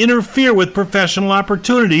interfere with professional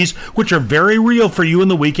opportunities, which are very real for you in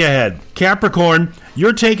the week ahead. Capricorn,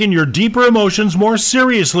 you're taking your deeper emotions more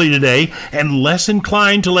seriously today and less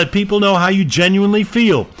inclined to let people know how you genuinely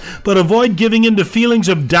feel. But avoid giving in to feelings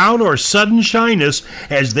of doubt or sudden shyness,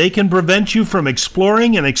 as they can prevent you from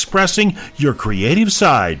exploring and expressing your creative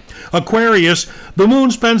side. Aquarius, the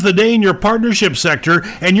moon spends the day in your partnership sector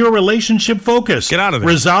and your relationship focus. Get out of there.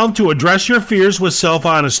 Resolve to address your fears with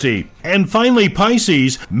self-honesty. And finally,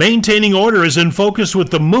 Pisces, maintaining order is in focus with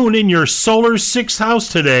the moon in your solar 6th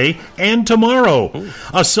house today and tomorrow.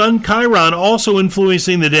 A Sun Chiron also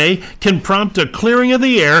influencing the day can prompt a clearing of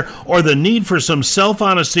the air or the need for some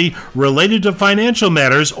self-honesty related to financial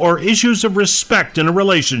matters or issues of respect in a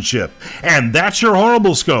relationship. And that's your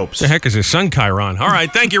Horrible Scopes. The heck is a Sun Chiron? All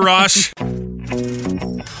right, thank you, Ross.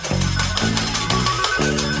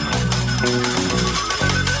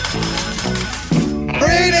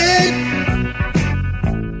 Rated,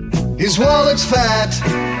 his wallet's fat.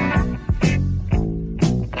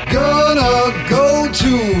 Gonna go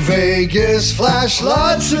to Vegas, flash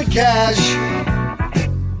lots of cash.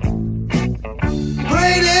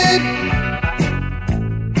 Rated,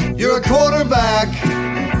 you're a quarterback.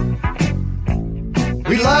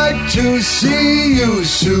 We'd like to see you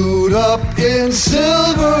suit up in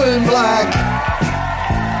silver and black.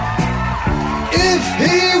 If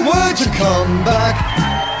he were to come back,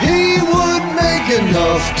 he would make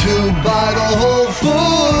enough to buy the whole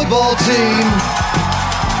football team.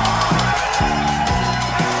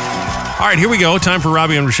 All right, here we go. Time for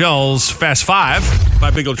Robby and Rochelle's Fast Five.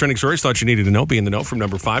 5 big old trending stories thought you needed to know. Be in the know from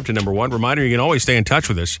number 5 to number 1. Reminder, you can always stay in touch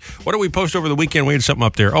with us. What did we post over the weekend? We had something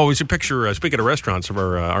up there. Oh, it's a picture, speaking of restaurants, of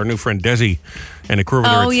our new friend Desi and the crew over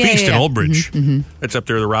there at Feast in Old Bridge. That's up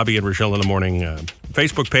there, the Robby and Rochelle in the Morning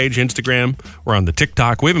Facebook page, Instagram. We're on the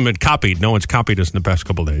TikTok. We haven't been copied. No one's copied us in the past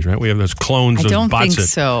couple of days, right? We have those clones of bots that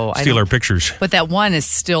steal our pictures. But that one is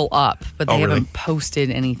still up, but they haven't posted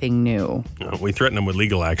anything new. We threaten them with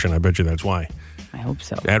legal action. I bet you that's why. I hope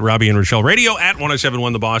so. At Robby and Rochelle Radio, at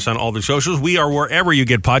 1071 The Boss on all the socials. We are wherever you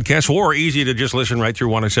get podcasts, or easy to just listen right through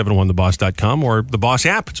 1071theboss.com or the Boss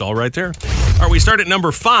app. It's all right there. All right, we start at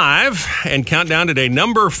number 5 and count down today.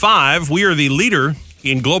 Number 5, we are the leader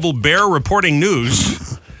in global bear reporting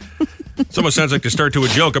news. It almost sounds like the start to a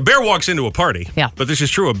joke. A bear walks into a party. Yeah. But this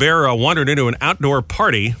is true. A bear wandered into an outdoor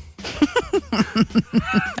party.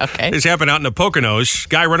 Okay. This happened out in the Poconos.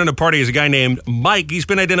 Guy running the party is a guy named Mike. He's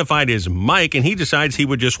been identified as Mike, and he decides he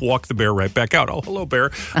would just walk the bear right back out. Oh, hello,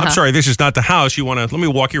 bear. I'm sorry, this is not the house. You want to, let me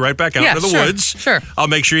walk you right back out into the woods. Sure. I'll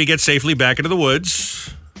make sure you get safely back into the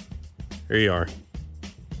woods. Here you are.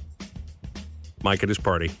 Mike at his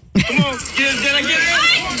party. Come on, get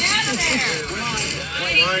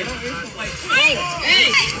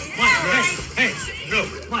Hey, no,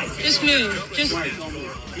 Mike. Just move. Just.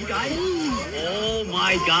 You got it? Oh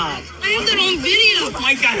my God! I have that on video.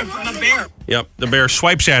 Mike got it from the bear. Yep, the bear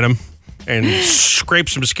swipes at him and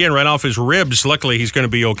scrapes some skin right off his ribs. Luckily, he's going to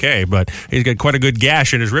be okay, but he's got quite a good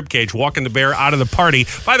gash in his rib cage, walking the bear out of the party.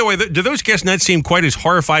 By the way, do those guests not seem quite as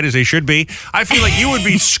horrified as they should be? I feel like you would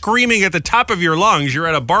be screaming at the top of your lungs. You're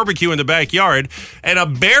at a barbecue in the backyard, and a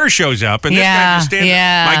bear shows up, and this guy just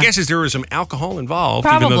stands. My guess is there was some alcohol involved,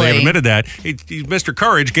 even though they have admitted that. Mr.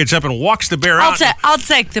 Courage gets up and walks the bear out. I'll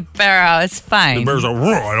take the bear out. It's fine. The bear's like,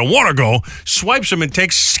 I don't want to go. Swipes him and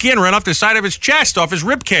takes skin right off the side of his chest, off his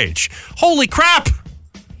rib cage. Holy crap!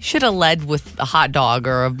 Should have led with a hot dog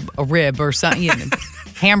or a rib or something. You know,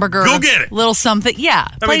 hamburger. Go get it. Little something. Yeah.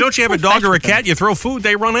 I mean, don't you have a dog or a cat? You throw food,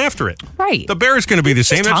 they run after it. Right. The bear is going to be the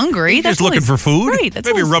same. Just hungry. He's just looking for food. Right.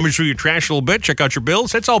 Maybe rummage through your trash a little bit, check out your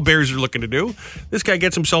bills. That's all bears are looking to do. This guy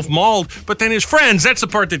gets himself mauled, but then his friends, that's the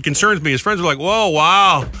part that concerns me. His friends are like, whoa,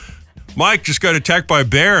 wow. Mike just got attacked by a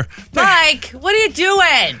bear. Mike, what are you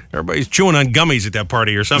doing? Everybody's chewing on gummies at that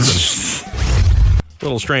party or something. A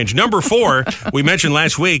little strange. Number 4, we mentioned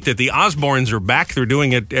last week that the Osbournes are back. They're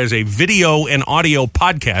doing it as a video and audio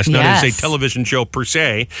podcast, not as a television show per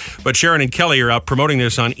se. But Sharon and Kelly are out promoting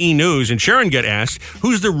this on E! News. And Sharon got asked,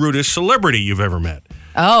 who's the rudest celebrity you've ever met?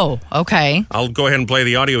 Oh, okay. I'll go ahead and play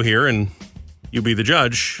the audio here, and you be the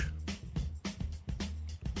judge.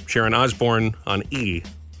 Sharon Osbourne on E!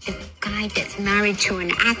 The guy that's married to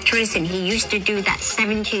an actress, and he used to do that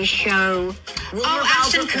 70s show.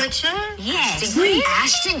 Ashton Kutcher? Yes.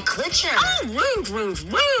 Ashton Kutcher. Oh, rude.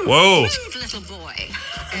 Whoa. Rude little boy.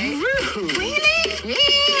 Rude. Really?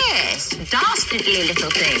 Yes. Dastardly little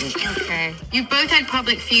thing. Okay. You've both had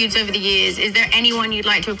public feuds over the years. Is there anyone you'd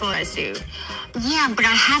like to apologize to? Yeah, but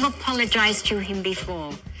I have apologized to him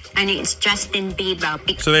before. And it's Justin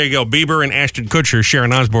Bieber. So there you go. Bieber and Ashton Kutcher,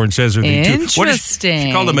 Sharon Osbourne says are the two. Interesting.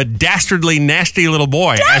 She called him a dastardly, nasty little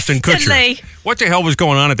boy, Ashton Kutcher. What the hell was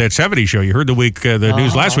going on at that 70s show? You heard the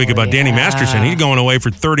news last week about Danny Masterson. He's going away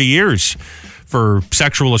for 30 years for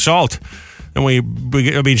sexual assault.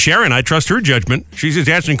 And Sharon, I trust her judgment. She says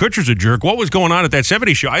Ashton Kutcher's a jerk. What was going on at that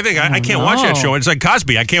 70s show? I think I can't watch that show. It's like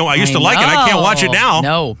Cosby. I used to like it. I can't watch it now.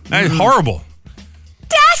 No. That's horrible.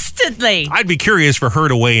 Dastardly. I'd be curious for her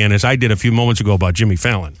to weigh in, as I did a few moments ago about Jimmy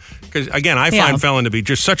Fallon. Because, again, I find Fallon to be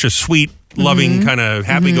just such a sweet, loving, kind of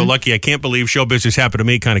happy-go-lucky, I can't believe show business happened to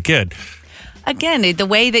me kind of kid. Again, the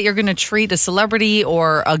way that you're going to treat a celebrity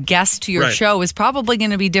or a guest to your show is probably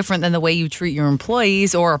going to be different than the way you treat your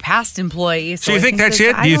employees or past employees. So you think that's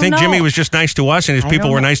it? Do you think Jimmy was just nice to us and his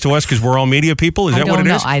people were nice to us because we're all media people? Is that what it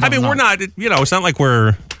is? I mean, we're not, it's not like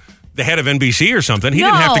we're the head of NBC or something. He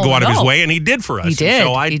didn't have to go out of his way, and he did for us. He did.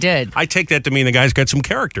 So he did. I take that to mean the guy's got some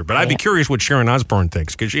character. But I'd be curious what Sharon Osbourne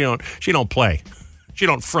thinks, because she don't play. She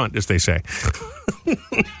don't front, as they say.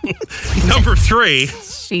 Number 3.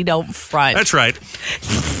 She don't front. That's right.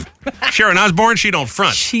 Sharon Osbourne, she don't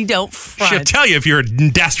front. She don't front. She'll tell you if you're a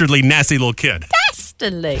dastardly, nasty little kid.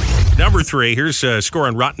 Dastardly. Number 3, here's a score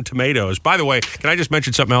on Rotten Tomatoes. By the way, can I just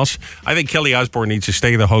mention something else? I think Kelly Osbourne needs to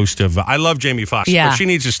stay the host of, I love Jamie Foxx, but she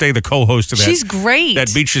needs to stay the co-host of that. She's great.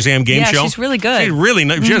 That Beach Shazam game show. Yeah, she's really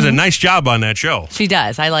good. She does a nice job on that show. She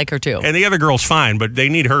does. I like her too. And the other girl's fine, but they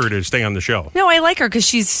need her to stay on the show. No, I like her because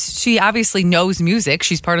she obviously knows music.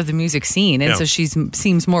 She's part of the music scene, and so she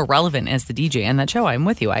seems more relevant as the DJ on that show. I'm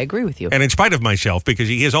with you. I agree with you. And in spite of myself, because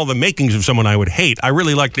he has all the makings of someone I would hate, I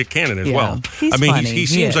really like Nick Cannon as well. He's funny. He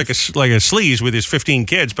seems like a sleaze with his 15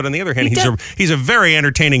 kids, but on the other hand, he's a very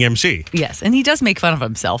entertaining MC. Yes, and he does make fun of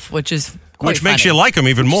himself, which is Which makes you like him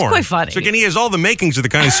even more. It's quite funny. So again, he has all the makings of the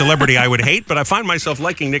kind of celebrity I would hate, but I find myself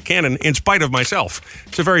liking Nick Cannon in spite of myself.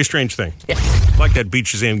 It's a very strange thing. Yes. Like that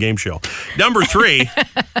Beach Shazam game show. Number 3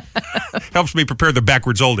 helps me prepare the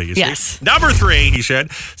backwards oldie. You see? Number 3, he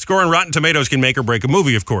said, score on Rotten Tomatoes can make or break a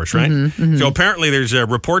movie, of course, right? So apparently there's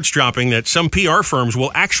reports dropping that some PR firms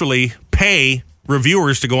will actually pay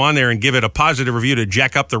reviewers to go on there and give it a positive review to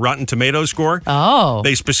jack up the Rotten Tomatoes score. Oh.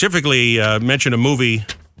 They specifically mentioned a movie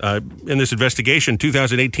in this investigation,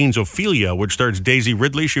 2018's Ophelia, which stars Daisy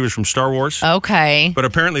Ridley. She was from Star Wars. Okay. But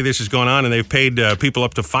apparently this has gone on, and they've paid people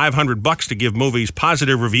up to $500 to give movies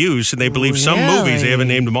positive reviews, and they believe some movies, they haven't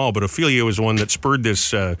named them all, but Ophelia was the one that spurred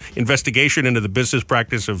this investigation into the business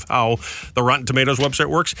practice of how the Rotten Tomatoes website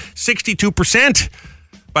works. 62%,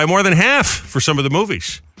 by more than half for some of the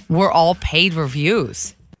movies. We're all paid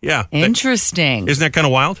reviews. Yeah. Interesting. Isn't that kind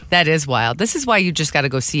of wild? That is wild. This is why you just got to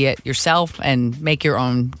go see it yourself and make your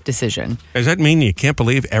own decision. Does that mean you can't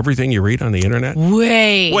believe everything you read on the internet?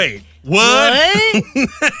 Wait. What?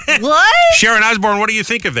 What? Sharon Osbourne, what do you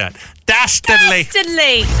think of that? Dastardly.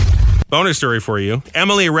 Bonus story for you.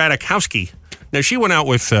 Emily Ratajkowski. Now, she went out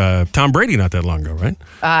with Tom Brady not that long ago, right?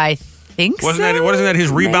 I think Wasn't that his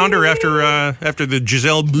rebounder after the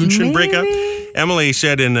Giselle Bündchen breakup? Emily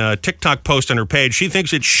said in a TikTok post on her page, she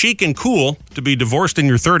thinks it's chic and cool to be divorced in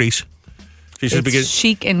your 30s. She says it's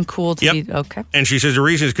chic and cool to be, okay. And she says the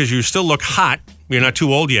reason is because you still look hot. You're not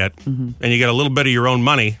too old yet. And you got a little bit of your own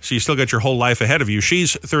money, so you still got your whole life ahead of you.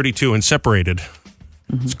 She's 32 and separated.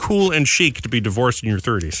 It's cool and chic to be divorced in your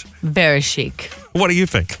 30s. Very chic. What do you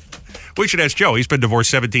think? We should ask Joe. He's been divorced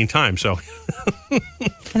 17 times, so. I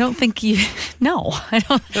don't think you. No, I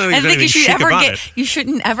don't. I think you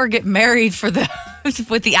shouldn't ever get married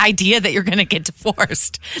with the idea that you're going to get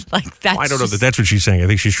divorced. Like that's. Well, I don't know that that's what she's saying. I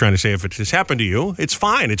think she's trying to say if it has happened to you, it's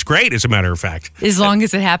fine. It's great, as a matter of fact. As long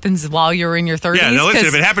as it happens while you're in your 30s. Yeah, no, listen.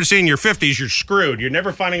 If it happens to you in your 50s, you're screwed. You're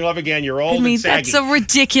never finding love again. You're old and saggy. That's a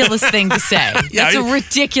ridiculous thing to say. That's a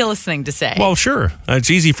ridiculous thing to say. Well, sure. It's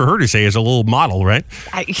easy for her to say as a little model, right?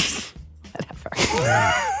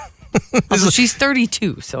 Also, she's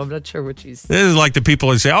 32, so I'm not sure what she's. This is like the people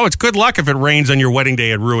that say, "Oh, it's good luck if it rains on your wedding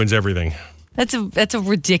day; it ruins everything." That's a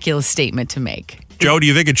ridiculous statement to make. Joe, do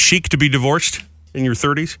you think it's chic to be divorced in your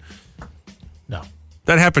 30s? No.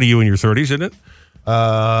 That happened to you in your 30s, didn't it?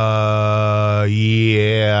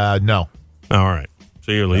 Yeah, no. All right.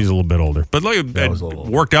 So he's a little bit older, but look, it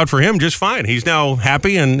worked out for him just fine. He's now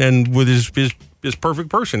happy and with his perfect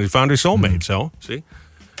person. He found his soulmate. So see.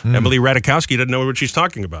 Emily Ratajkowski doesn't know what she's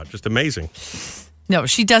talking about. Just amazing. No,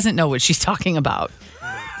 she doesn't know what she's talking about.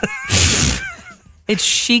 It's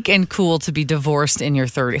chic and cool to be divorced in your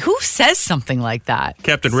 30s. Who says something like that?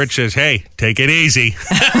 Captain Rich says, hey, take it easy.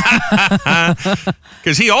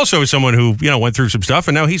 Because he also is someone who, went through some stuff,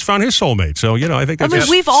 and now he's found his soulmate. So, I think that's a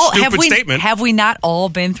stupid statement. Have we not all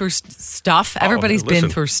been through stuff? Everybody's been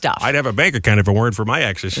through stuff. I'd have a bank account if it weren't for my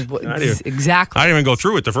exes. Exactly. I didn't even go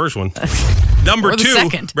through with the first one. Number or the two.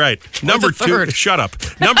 Second. Right. Number two. Third. Shut up.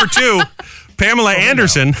 Number two. Pamela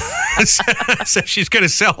Anderson says she's going to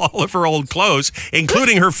sell all of her old clothes,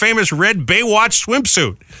 including her famous red Baywatch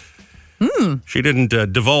swimsuit. She didn't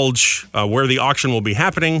divulge where the auction will be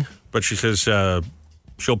happening, but she says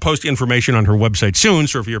she'll post information on her website soon.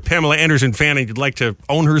 So if you're a Pamela Anderson fan and you'd like to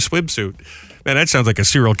own her swimsuit, man, that sounds like a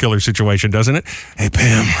serial killer situation, doesn't it? Hey,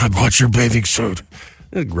 Pam, I bought your bathing suit.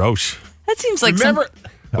 That's gross. That seems like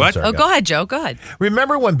What? Sorry, go ahead, Joe. Go ahead.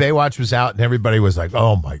 Remember when Baywatch was out and everybody was like,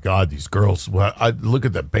 oh, my God, these girls, look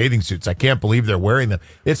at the bathing suits. I can't believe they're wearing them.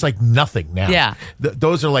 It's like nothing now. Yeah.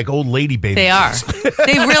 Those are like old lady bathing suits. They are.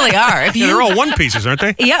 They really are. They're all one pieces, aren't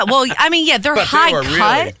they? Yeah. Well, I mean, they're But high they were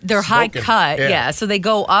cut. really They're high smoking. cut. Yeah. Yeah. So they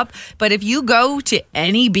go up. But if you go to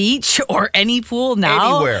any beach or any pool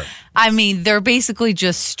now, Anywhere. I mean, they're basically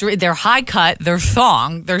just straight. They're high cut. They're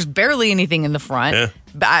thong. There's barely anything in the front. Yeah.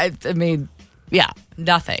 I mean, yeah,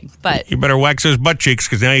 nothing. But You better wax those butt cheeks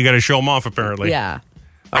because now you got to show them off, apparently. yeah.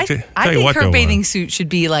 I think what, her though, bathing suit should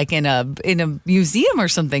be like in a museum or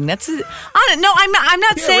something. I'm not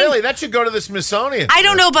Yeah, saying. really, that should go to the Smithsonian. I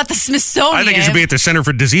don't know about the Smithsonian. I think it should be at the Center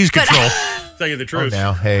for Disease Control. Tell you the Oh, truth.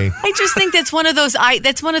 now, hey. I just think that's one of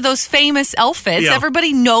those famous outfits. Yeah.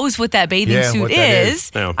 Everybody knows what that bathing Yeah, suit what that is.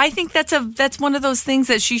 Yeah. I think that's one of those things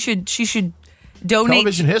that she should donate.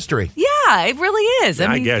 Television history. Yeah, it really is.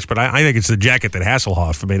 I guess, but I think it's the jacket that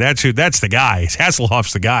Hasselhoff. I mean, that's the guy.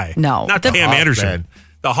 Hasselhoff's the guy. No. Not The Pam Hoff, Anderson. man.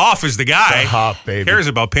 The Hoff is the guy. The Hoff, baby. Cares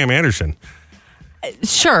about Pam Anderson.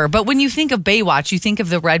 Sure, but when you think of Baywatch, you think of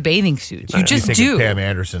the red bathing suits. You just think do. of Pam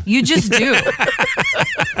Anderson. You just do.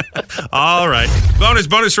 All right.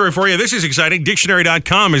 Bonus story for you. This is exciting.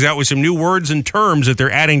 Dictionary.com is out with some new words and terms that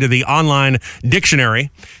they're adding to the online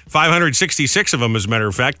dictionary. 566 of them, as a matter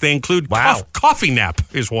of fact. They include coffee nap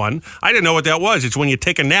is one. I didn't know what that was. It's when you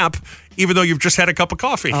take a nap, even though you've just had a cup of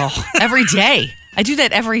coffee. Oh, every day. I do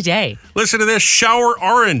that every day. Listen to this. Shower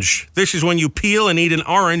orange. This is when you peel and eat an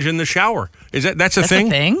orange in the shower. That's a thing? a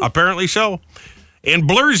thing? Apparently so. And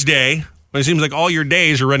Blur's Day, When it seems like all your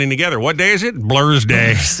days are running together. What day is it? Blur's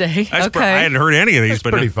Day. Blur's Day. That's Okay. I hadn't heard any of these. That's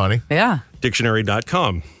but pretty funny. Yeah.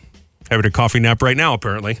 Dictionary.com. Having a coffee nap right now,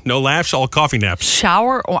 apparently. No laughs, all coffee naps.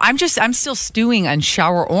 Shower. I'm still stewing on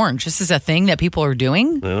shower orange. This is a thing that people are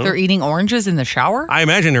doing. Yeah. They're eating oranges in the shower. I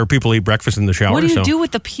imagine there are people who eat breakfast in the shower. What do you do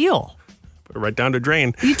with the peel? Put it right down the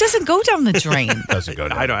drain. It doesn't go down the drain. Doesn't go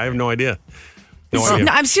down. I have no idea. No No, idea.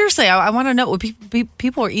 I'm seriously. I want to know what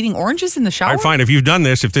people are eating oranges in the shower. All right, fine. If you've done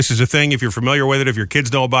this, if this is a thing, if you're familiar with it, if your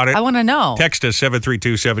kids know about it, I want to know. Text us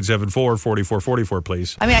 732-774-4444,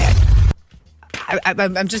 please. I mean,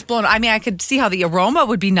 I'm just blown. I mean, I could see how the aroma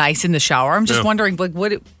would be nice in the shower. I'm just wondering, like,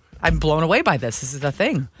 I'm blown away by this. This is a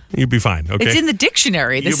thing. You'll be fine, okay? It's in the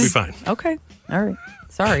dictionary. You'll be fine. Okay. All right.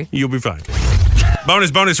 Sorry. You'll be fine. Bonus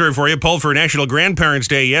story for you. Poll for National Grandparents'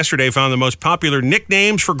 Day yesterday found the most popular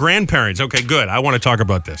nicknames for grandparents. Okay, good. I want to talk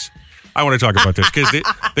about this. Because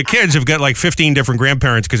the kids have got like 15 different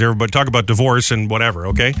grandparents because everybody talk about divorce and whatever.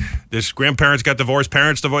 Okay, this grandparents got divorced,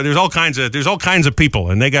 parents divorced. There's all kinds of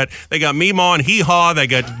people, and they got Meemaw and Hee Haw. They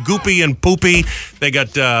got Goopy and Poopy. They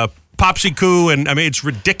got Popsy-Coo, and I mean it's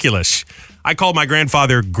ridiculous. I called my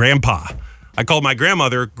grandfather Grandpa. I called my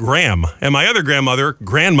grandmother Gram, and my other grandmother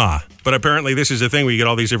Grandma. But apparently this is a thing where you get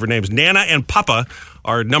all these different names. Nana and Papa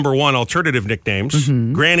are number one alternative nicknames.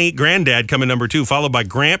 Mm-hmm. Granny, Granddad come in number two, followed by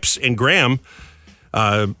Gramps and Graham.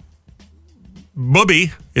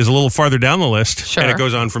 Booby is a little farther down the list, Sure. and it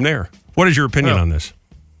goes on from there. What is your opinion on this?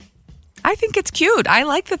 I think it's cute. I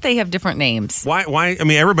like that they have different names. Why? I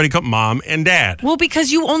mean, everybody called Mom and Dad. Well,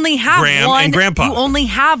 because you only have Graham one. and Grandpa. You only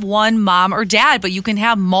have one mom or dad, but you can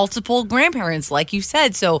have multiple grandparents, like you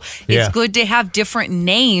said. So it's good to have different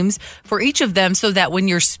names for each of them, so that when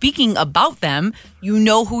you're speaking about them, you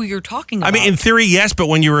know who you're talking about. I mean, in theory, yes, but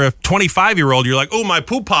when you're a 25-year-old, you're like, oh, my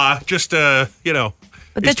poopa just,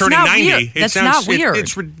 But is that's turning not 90. weird. That's not weird.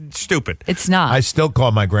 It's stupid. It's not. I still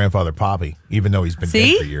call my grandfather Poppy, even though he's been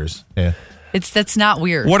See? dead for years. Yeah. That's not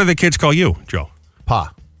weird. What do the kids call you, Joe?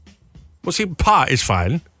 Pa. Well, see, Pa is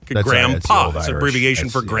fine. That's Grandpa. That's the old It's an Irish. abbreviation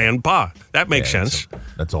for Grandpa. That makes sense.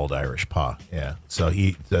 That's old Irish Pa. Yeah. So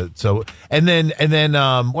and then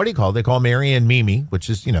what do you call it? They call Mary and Mimi, which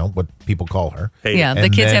is what people call her. Yeah, the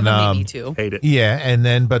kids have a Mimi too. Hate it. Yeah, and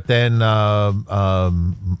then Brad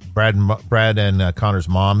and Connor's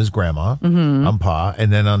mom is Grandma. Mm-hmm. I'm Pa,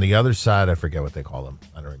 and then on the other side, I forget what they call them.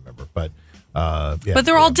 I don't remember, but. But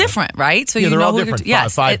they're all different, right? So they're all who different. You're,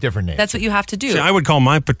 Five different names. That's what you have to do. See, I would call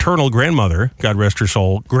my paternal grandmother, God rest her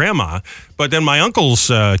soul, Grandma. But then my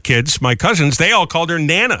uncle's kids, my cousins, they all called her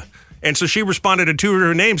Nana. And so she responded to two of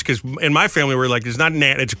her names because in my family we're like, it's not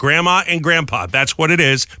Nana, it's Grandma and Grandpa. That's what it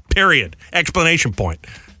is, period. Explanation point.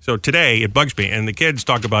 So today it bugs me. And the kids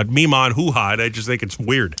talk about Meemaw and Hoo-Ha. I just think it's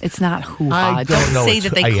weird. It's not hoo-ha. I don't know say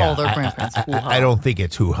it's- that they yeah, call their grandparents hoo-ha. I don't think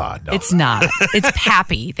it's hoo-ha. No. It's not. It's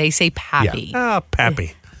pappy. They say pappy.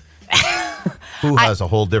 Pappy. Hoo-ha is a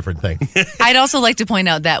whole different thing. I'd also like to point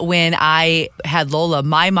out that when I had Lola,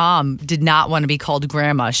 my mom did not want to be called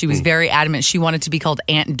Grandma. She was very adamant. She wanted to be called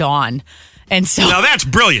Aunt Dawn. And so Now that's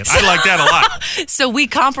brilliant. I like that a lot. So we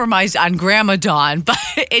compromised on Grandma Dawn, but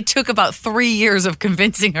it took about 3 years of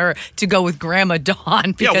convincing her to go with Grandma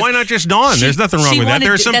Dawn. Yeah, why not just Dawn? There's nothing wrong with that.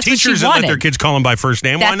 There are some teachers that let their kids call them by first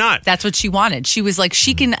name. Why not? That's what she wanted. She was like,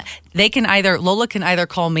 Lola can either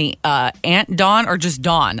call me Aunt Dawn or just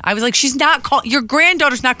Dawn. I was like, your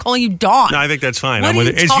granddaughter's not calling you Dawn. No, I think that's fine. What I'm with are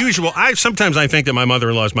it. you As usual, sometimes I think that my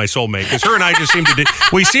mother-in-law is my soulmate because her and I just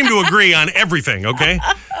we seem to agree on everything, okay?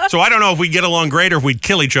 So I don't know if we get along great or if we'd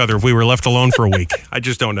kill each other if we were left alone for a week. I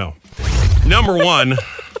just don't know. Number one,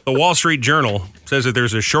 the Wall Street Journal says that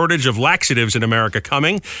there's a shortage of laxatives in America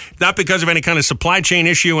coming. Not because of any kind of supply chain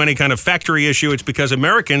issue, any kind of factory issue. It's because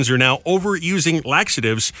Americans are now overusing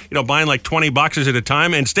laxatives, buying like 20 boxes at a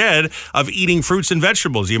time instead of eating fruits and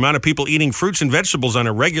vegetables. The amount of people eating fruits and vegetables on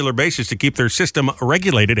a regular basis to keep their system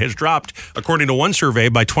regulated has dropped, according to one survey,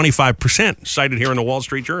 by 25%, cited here in the Wall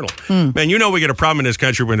Street Journal. Man, we get a problem in this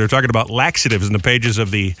country when they're talking about laxatives in the pages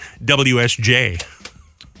of the WSJ.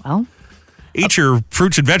 Well, eat your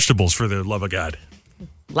fruits and vegetables, for the love of God.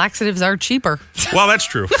 Laxatives are cheaper. Well, that's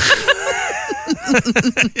true.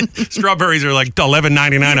 Strawberries are like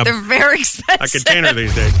 $11.99 They're very expensive. a container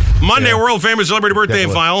these days. Monday, world famous celebrity birthday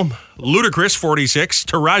file. Ludacris, 46.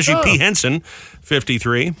 Taraji P. Henson,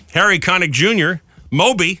 53. Harry Connick Jr.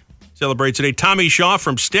 Moby celebrates today. Tommy Shaw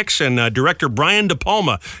from Styx and director Brian De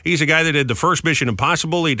Palma. He's a guy that did the first Mission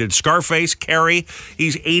Impossible. He did Scarface, Carrie.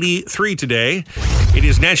 He's 83 today. It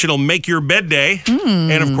is National Make Your Bed Day.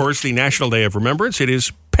 And, of course, the National Day of Remembrance. It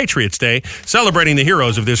is Patriots Day, celebrating the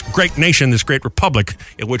heroes of this great nation, this great republic,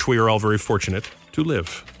 in which we are all very fortunate to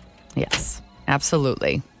live. Yes,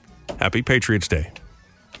 absolutely. Happy Patriots Day.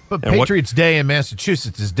 But Patriots Day in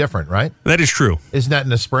Massachusetts is different, right? That is true. Isn't that in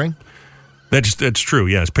the spring? That's true,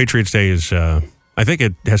 yes. Patriots Day is, I think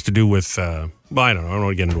it has to do with, I don't know. I don't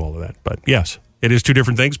want to get into all of that. But yes, it is two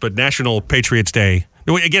different things. But National Patriots Day,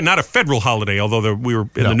 again, not a federal holiday, although we were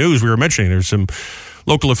in the news, we were mentioning there's some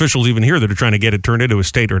local officials even here that are trying to get it turned into a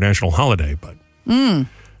state or national holiday. But the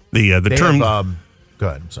term... Go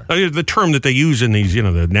ahead, I'm sorry. The term that they use in these,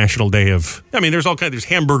 the National Day of, there's all kinds, there's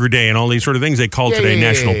Hamburger Day and all these sort of things they call today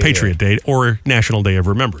National Patriot Day or National Day of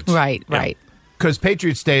Remembrance. Right. Because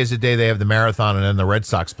Patriots Day is the day they have the marathon and then the Red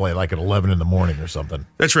Sox play like at 11 in the morning or something.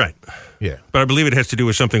 That's right. Yeah. But I believe it has to do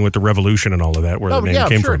with something with the revolution and all of that, where the name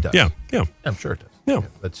came from. It does. Yeah. I'm sure it does. Yeah.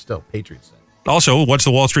 But still, Patriots Day. Also, what's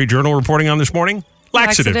the Wall Street Journal reporting on this morning?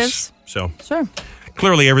 Laxatives. So, sure.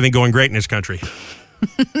 Clearly everything going great in this country.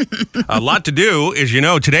 A lot to do is,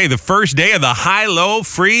 today, the first day of the high-low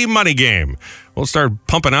free money game. We'll start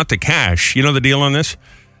pumping out the cash. You know the deal on this?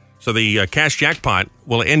 So the cash jackpot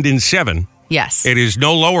will end in 7. Yes. It is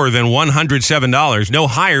no lower than $107, no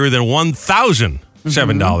higher than $1,007.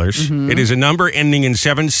 Mm-hmm. It is a number ending in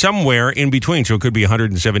 7 somewhere in between. So it could be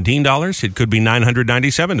 $117. It could be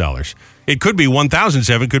 $997. It could be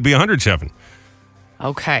 $1,007. It could be $107.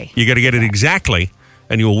 Okay. You got to get it exactly,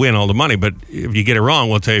 and you will win all the money. But if you get it wrong,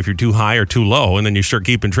 we'll tell you if you're too high or too low, and then you start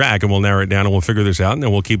keeping track, and we'll narrow it down, and we'll figure this out, and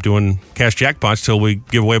then we'll keep doing cash jackpots till we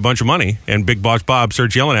give away a bunch of money, and Big Boss Bob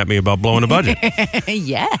starts yelling at me about blowing the budget.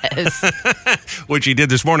 Yes. Which he did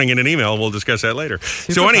this morning in an email. We'll discuss that later.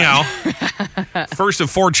 So anyhow, first of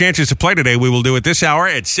 4 chances to play today. We will do it this hour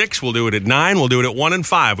at 6. We'll do it at 9. We'll do it at 1 and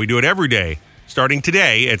 5. We do it every day. Starting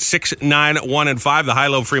today at 6, 9, 1, and 5, the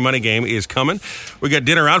high-low free money game is coming. We got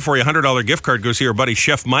dinner out for you, $100 gift card. Go see our buddy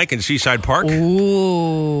Chef Mike in Seaside Park.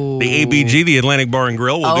 Ooh. The ABG, the Atlantic Bar and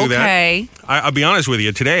Grill, will do that. Okay. I'll be honest with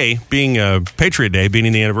you. Today, being Patriot Day, being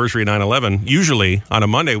the anniversary of 9/11, usually on a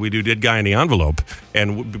Monday we do Dead Guy in the Envelope.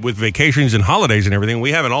 And with vacations and holidays and everything,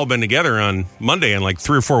 we haven't all been together on Monday in like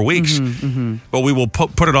 3 or 4 weeks. But we will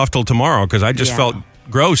put it off till tomorrow because I just felt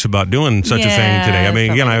gross about doing such a thing today. I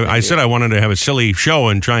mean, again, I said I wanted to have a silly show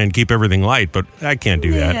and try and keep everything light, but I can't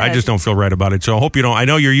do that. I just don't feel right about it. So I hope you don't. I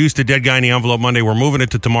know you're used to Dead Guy in the Envelope Monday. We're moving it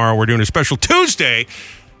to tomorrow. We're doing a special Tuesday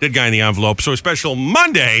Dead Guy in the Envelope. So a special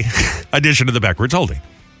Monday edition of the Backwards Oldie.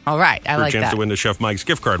 All right. I like that. For a chance to win the Chef Mike's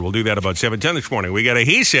gift card. We'll do that about 7:10 this morning. We got a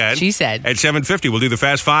He Said. She Said. At 7:50. We'll do the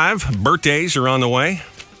Fast 5. Birthdays are on the way.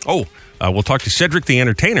 Oh, we'll talk to Cedric the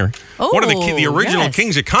Entertainer. One of the original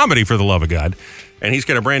kings of comedy, for the love of God. And he's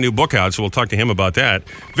got a brand new book out, so we'll talk to him about that.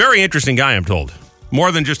 Very interesting guy, I'm told. More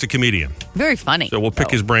than just a comedian. Very funny. So we'll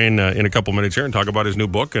pick his brain in a couple minutes here and talk about his new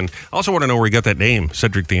book. And I also want to know where he got that name,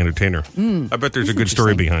 Cedric the Entertainer. I bet there's a good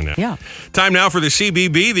story behind that. Yeah. Time now for the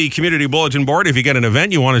CBB, the Community Bulletin Board. If you got an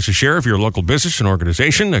event you want us to share, if you're a local business, an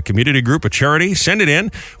organization, a community group, a charity, send it in.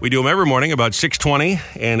 We do them every morning about 6:20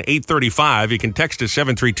 and 8:35. You can text us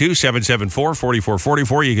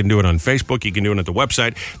 732-774-4444. You can do it on Facebook. You can do it at the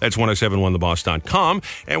website. That's 1071theboss.com.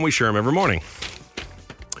 And we share them every morning.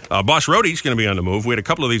 Boss Roadie's going to be on the move. We had a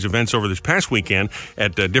couple of these events over this past weekend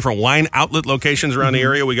at different wine outlet locations around the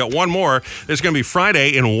area. We got one more. This is going to be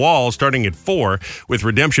Friday in Wall starting at 4 with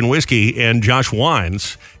Redemption Whiskey and Josh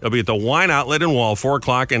Wines. It'll be at the Wine Outlet in Wall, 4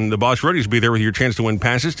 o'clock, and the Boss Roadie's will be there with your chance to win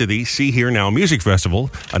passes to the See Here Now Music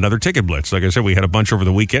Festival, another ticket blitz. Like I said, we had a bunch over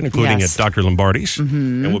the weekend, including at Dr. Lombardi's,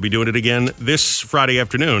 and we'll be doing it again this Friday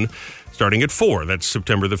afternoon starting at 4. That's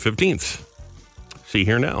September the 15th. See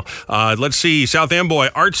Here Now. Let's see. South Amboy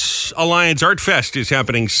Arts Alliance Art Fest is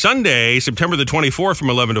happening Sunday, September the 24th from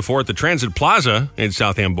 11 to 4 at the Transit Plaza in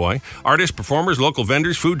South Amboy. Artists, performers, local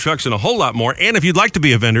vendors, food trucks, and a whole lot more. And if you'd like to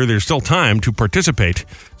be a vendor, there's still time to participate.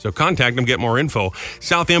 So contact them, get more info.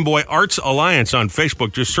 South Amboy Arts Alliance on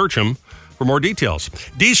Facebook. Just search them for more details.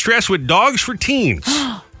 De-stress with Dogs for Teens.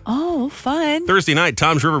 Oh, fun. Thursday night,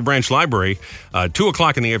 Tom's River Branch Library, 2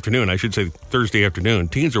 o'clock in the afternoon. I should say Thursday afternoon.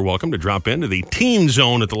 Teens are welcome to drop into the Teen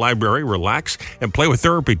Zone at the library, relax, and play with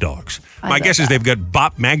therapy dogs. My guess is they've got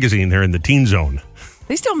Bop Magazine there in the Teen Zone.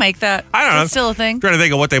 They still make that. I don't know. It's still a thing. I'm trying to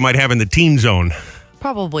think of what they might have in the Teen Zone.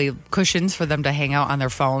 Probably cushions for them to hang out on their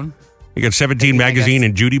phone. You got 17 Magazine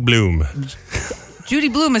and Judy Bloom. Judy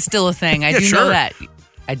Bloom is still a thing. I do know that.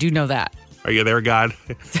 I do know that. Are you there, God?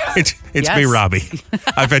 It's me, Robby.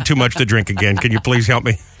 I've had too much to drink again. Can you please help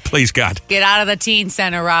me? Please, God. Get out of the teen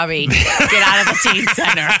center, Robby. Get out of the teen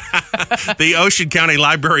center. The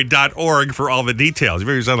OceanCountyLibrary.org for all the details.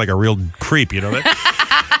 You sound like a real creep, you know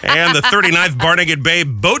that? And the 39th Barnegat Bay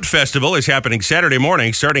Boat Festival is happening Saturday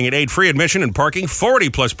morning, starting at 8. Free admission and parking,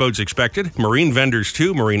 40-plus boats expected. Marine vendors,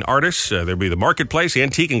 too, marine artists. There'll be the marketplace,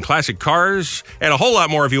 antique and classic cars, and a whole lot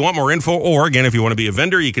more if you want more info. Or, again, if you want to be a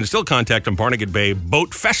vendor, you can still contact them,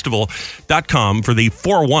 BarnegatBayBoatFestival.com for the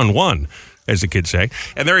 411. As the kids say.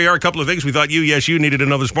 And there you are, a couple of things we thought you needed to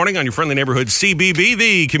know this morning on your friendly neighborhood CBB,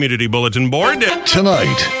 the Community Bulletin Board.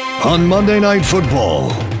 Tonight on Monday Night Football,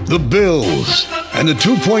 the Bills and the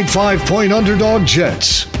 2.5-point underdog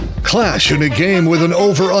Jets clash in a game with an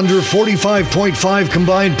over-under 45.5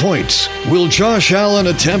 combined points. Will Josh Allen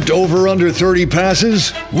attempt over-under 30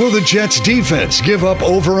 passes? Will the Jets defense give up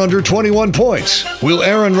over-under 21 points? Will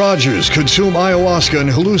Aaron Rodgers consume ayahuasca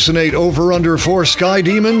and hallucinate over-under 4 sky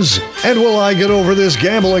demons? And will I get over this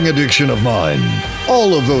gambling addiction of mine?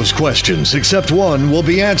 All of those questions, except one, will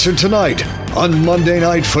be answered tonight on Monday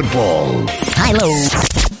Night Football. Hello.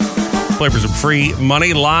 Play for some free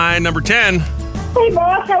money. Line number 10. Hey,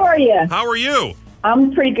 boss, how are you? How are you?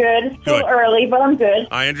 I'm pretty good. Still early, but I'm good.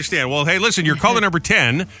 I understand. Well, hey, listen, you're caller number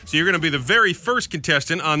 10, so you're going to be the very first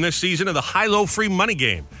contestant on this season of the High-Low Free Money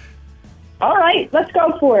Game. All right, let's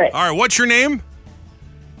go for it. All right, what's your name?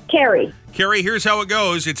 Carrie. Carrie, here's how it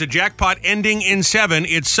goes. It's a jackpot ending in 7.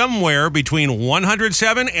 It's somewhere between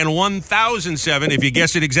 107 and 1,007. If you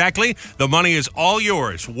guessed it exactly, the money is all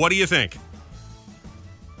yours. What do you think?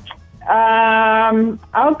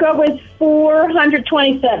 I'll go with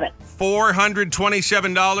 $427.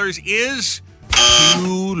 $427 is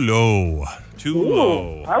too low. Too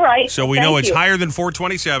low. All right. So we know it's higher than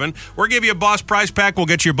 $427. We'll give you a Boss prize pack. We'll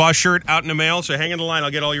get you a Boss shirt out in the mail. So hang on the line.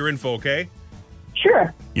 I'll get all your info, okay?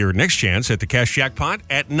 Sure. Your next chance at the cash jackpot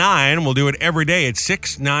at 9. We'll do it every day at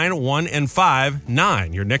 6, 9, 1, and 5,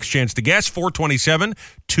 9. Your next chance to guess, $427,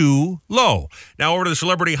 too low. Now over to the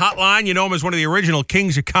celebrity hotline. You know him as one of the original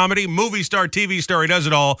kings of comedy, movie star, TV star. He does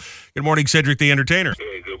it all. Good morning, Cedric the Entertainer.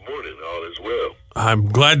 Hey, good morning. All is well. I'm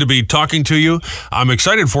glad to be talking to you. I'm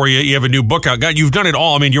excited for you. You have a new book out. God, you've done it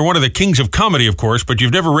all. I mean, you're one of the kings of comedy, of course, but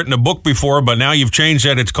you've never written a book before, but now you've changed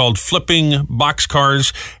that. It's called Flipping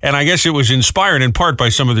Boxcars, and I guess it was inspired in part by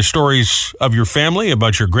some of the stories of your family,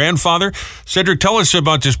 about your grandfather. Cedric, tell us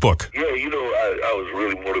about this book. Yeah, I was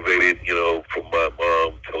really motivated, from my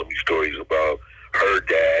mom telling me stories about her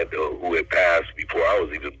dad who had passed before I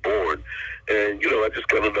was even born. And, I just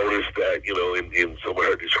kind of noticed that, in some of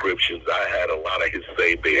her descriptions, I had a lot of his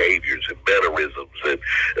same behaviors and mannerisms and,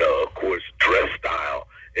 of course, dress style.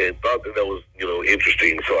 And thought that was,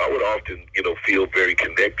 interesting. So I would often, feel very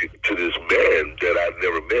connected to this man that I've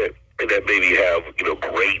never met. And that made me have,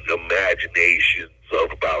 great imaginations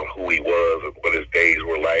about who he was and what his days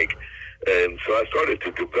were like. And so I started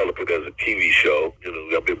to develop it as a TV show.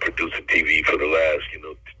 I've been producing TV for the last,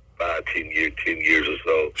 10 years or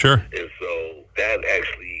so. Sure. And so that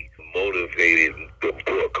actually motivated the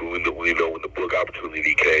book. When the book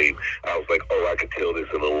opportunity came, I was like, I could tell this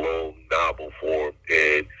in a long novel form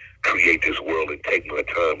and create this world and take my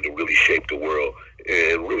time to really shape the world.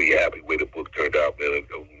 And really happy the way the book turned out, man.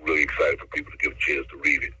 I'm really excited for people to get a chance to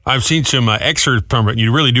read it. I've seen some excerpts from it.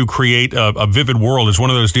 You really do create a vivid world. It's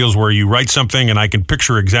one of those deals where you write something and I can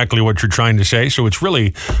picture exactly what you're trying to say. So it's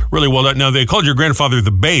really, really well done. Now, they called your grandfather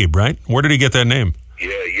the Babe, right? Where did he get that name? Yeah.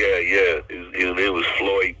 His name was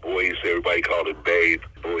Floyd Boyce. Everybody called him Babe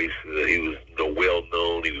Boyce. He was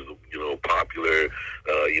well-known. He was, popular.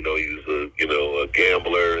 He was a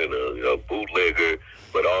gambler and a bootlegger,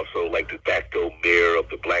 but also like the de facto mayor of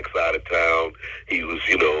the black side of town. He was,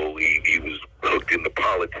 he was hooked into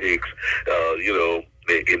politics,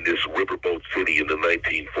 in this riverboat city in the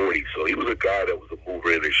 1940s. So he was a guy that was a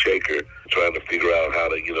mover and a shaker, trying to figure out how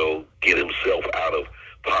to, get himself out of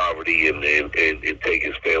poverty and take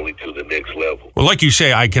his family to the next level. Well, like you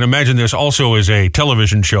say, I can imagine this also as a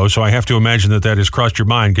television show, so I have to imagine that has crossed your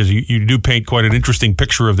mind, because you do paint quite an interesting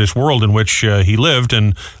picture of this world in which he lived,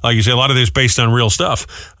 and like you say, a lot of this based on real stuff.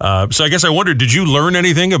 So I guess I wondered, did you learn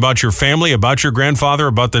anything about your family, about your grandfather,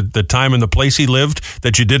 about the time and the place he lived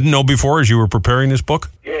that you didn't know before as you were preparing this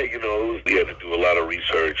book? Yeah, we had to do a lot of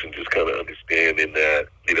research and just kind of understanding that,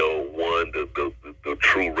 one, the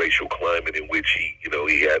true racial climate in which he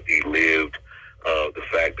lived, the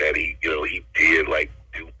fact that he did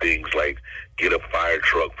do things like get a fire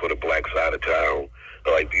truck for the black side of town.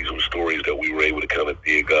 These were stories that we were able to kind of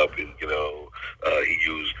dig up, and he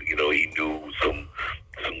used, he knew some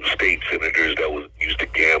state senators that used to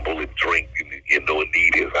gamble and drink and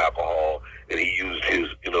need his alcohol, and he used his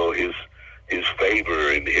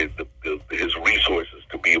favor and his resources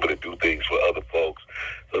to be able to do things for other folks.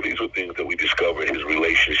 So these were things that we discovered, his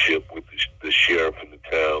relationship with the sheriff in the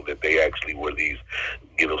town, that they actually were these,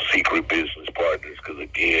 secret business partners. Because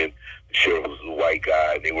again,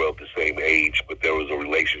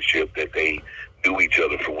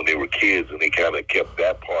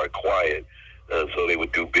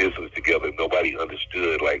 bracelets together. Nobody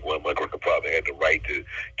understood, like, when my grandfather had the right to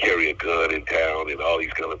carry a gun in town and all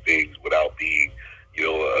these kind of things without being,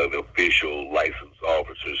 an official licensed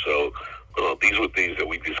officer. So these were things that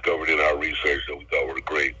we discovered in our research that we thought were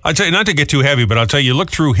great. I'd say, not to get too heavy, but I'll tell you, look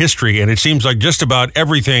through history, and it seems like just about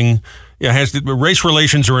everything race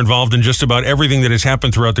relations are involved in just about everything that has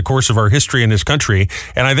happened throughout the course of our history in this country.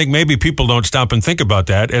 And I think maybe people don't stop and think about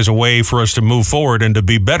that as a way for us to move forward and to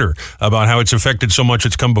be better about how it's affected so much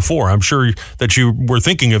that's come before. I'm sure that you were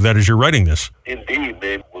thinking of that as you're writing this. Indeed,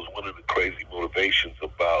 man. Was one of the crazy motivations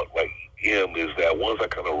about, him is that once I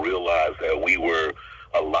kind of realized that we were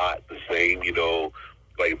a lot the same,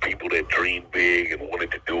 like people that dreamed big and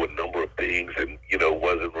wanted to do a number of things and,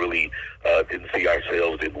 wasn't really, didn't see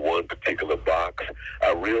ourselves in one particular box.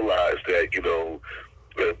 I realized that,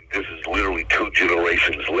 this is literally 2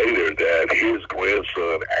 generations later that his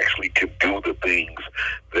grandson actually can do the things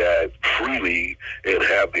that freely and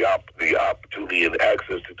have the opportunity and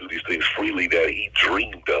access to do these things freely that he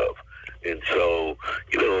dreamed of. And so,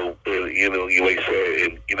 you like say,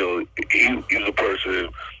 and he's a person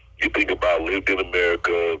you think about lived in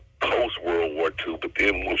America post World War II, but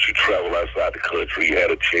then once you travel outside the country, you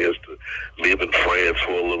had a chance to live in France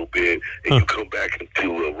for a little bit, and you come back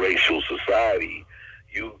into a racial society.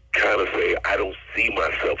 You kind of say, I don't see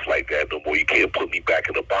myself like that no more. You can't put me back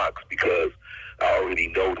in a box because I already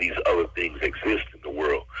know these other things exist in the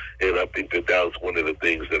world. And I think that was one of the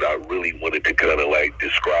things that I really wanted to kind of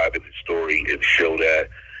describe in the story and show that,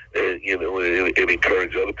 and and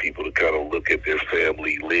encourage other people to kind of look at their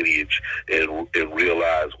family lineage and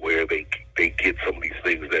realize where they get some of these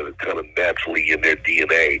things that are kind of naturally in their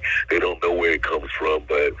DNA. They don't know where it comes from,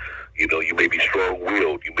 but you may be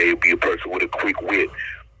strong-willed. You may be a person with a quick wit.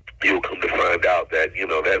 You'll come to find out that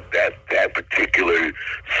that particular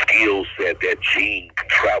skill set, that gene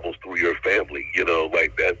travels through your family.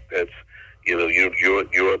 That's you're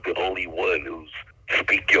the only one who's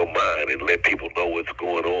speak your mind and let people know what's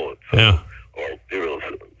going on. So, yeah.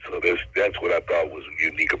 So that's what I thought was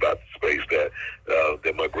unique about the space,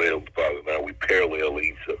 that my grandfather and I, we parallel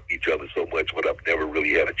each other so much, but I've never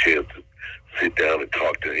really had a chance to sit down and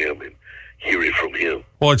talk to him and hear it from him.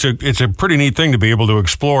 Well, it's a pretty neat thing to be able to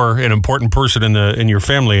explore an important person in your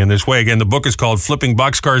family in this way. Again, the book is called Flipping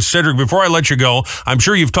Boxcars. Cedric, before I let you go, I'm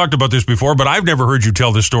sure you've talked about this before, but I've never heard you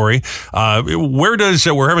tell the story.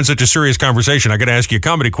 We're having such a serious conversation, I got to ask you a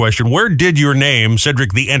comedy question. Where did your name,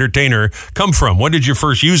 Cedric the Entertainer, come from? When did you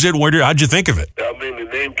first use it? How'd you think of it? I mean,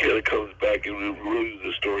 the name kind of comes back. It really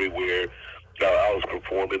was a story where I was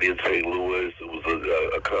performing in St. Louis. It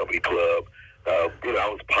was a comedy club. I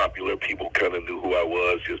was popular. People kind of knew who I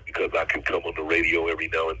was just because I could come on the radio every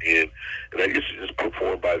now and then. And I used to just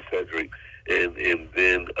perform by Cedric. And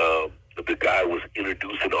then the guy was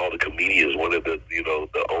introducing all the comedians. One of the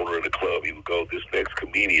owner of the club, he would go, this next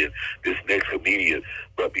comedian.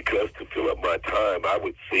 But because to fill up my time, I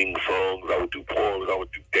would sing songs, I would do poems, I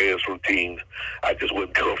would do dance routines. I just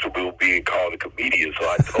wasn't comfortable being called a comedian. So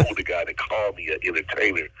I told the guy to call me an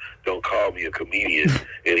entertainer. Don't call me a comedian.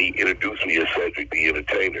 And he introduced me as Cedric the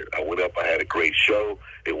Entertainer. I went up, I had a great show.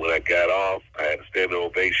 And when I got off, I had a standing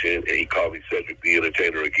ovation. And he called me Cedric the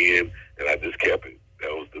Entertainer again. And I just kept it. That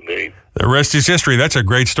was the name. The rest is history. That's a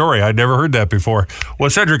great story. I'd never heard that before. Well,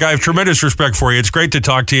 Cedric, I have tremendous respect for you. It's great to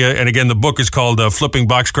talk to you. And again, the book is called Flipping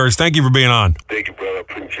Boxcars. Thank you for being on. Thank you, brother. I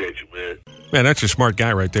appreciate you, man. Man, that's a smart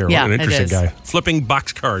guy right there. Yeah, what an interesting it is. guy. Flipping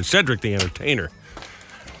Boxcars. Cedric the Entertainer.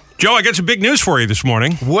 Joe, I got some big news for you this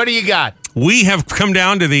morning. What do you got? We have come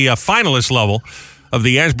down to the finalist level of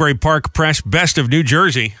the Asbury Park Press Best of New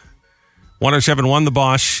Jersey. 107.1 The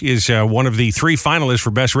Boss is one of the 3 finalists for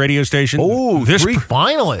Best Radio Station. Oh, 3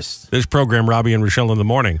 finalists. This program, Robby and Rochelle in the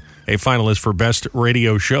Morning, a finalist for Best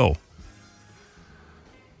Radio Show.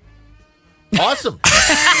 Awesome.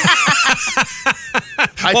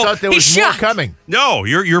 I thought there was more coming. No,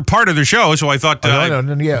 you're part of the show, so I thought...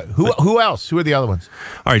 No, yeah. Who else? Who are the other ones?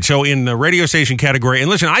 All right, so in the radio station category, and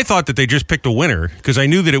listen, I thought that they just picked a winner because I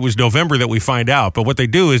knew that it was November that we find out, but what they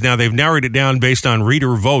do is now they've narrowed it down based on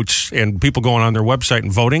reader votes and people going on their website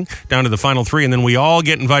and voting down to the final 3, and then we all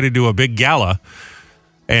get invited to a big gala,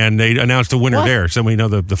 and they announce the winner there, so we know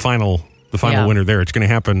the final winner there. It's going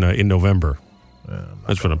to happen in November.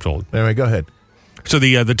 That's what I'm told. Anyway, go ahead. So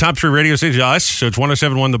the top 3 radio stations, us, so it's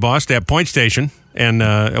 107.1 The Boss, that Point Station, and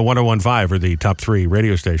 101.5 are the top 3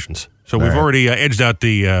 radio stations. So we've already edged out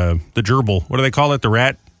the gerbil. What do they call it? The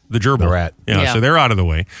rat? The gerbil. The rat. Yeah, so they're out of the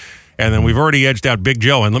way. And then we've already edged out Big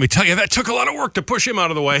Joe. And let me tell you, that took a lot of work to push him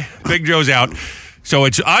out of the way. Big Joe's out. So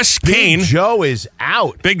it's us, Kane. Big Joe is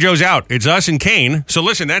out. Big Joe's out. It's us and Kane. So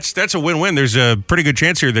listen, that's a win-win. There's a pretty good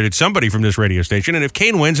chance here that it's somebody from this radio station. And if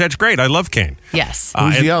Kane wins, that's great. I love Kane. Yes.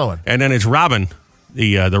 Who's the other one? And then it's Robin,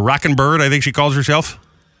 the rockin' bird, I think she calls herself.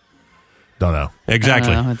 Don't know.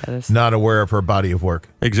 Exactly. I don't know what that is. Not aware of her body of work.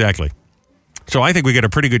 Exactly. So I think we get a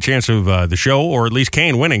pretty good chance of the show, or at least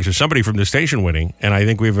Kane winning, so somebody from the station winning, and I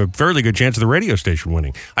think we have a fairly good chance of the radio station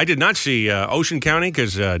winning. I did not see Ocean County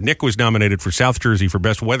because Nick was nominated for South Jersey for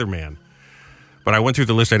Best Weatherman, but I went through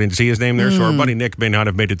the list. I didn't see his name there, so our buddy Nick may not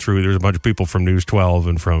have made it through. There's a bunch of people from News 12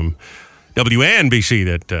 and from WNBC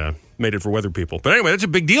that made it for weather people. But anyway, that's a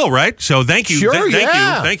big deal, right? So thank you. Sure, Thank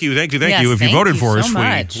yeah. you. If you thank voted you for so us,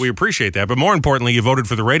 much. we appreciate that. But more importantly, you voted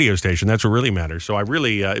for the radio station. That's what really matters. So I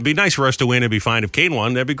really, it'd be nice for us to win. It'd be fine if Kane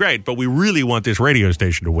won. That'd be great. But we really want this radio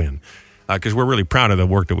station to win because we're really proud of the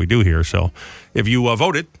work that we do here. So if you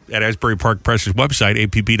voted at Asbury Park Press's website,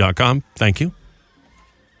 app.com, thank you.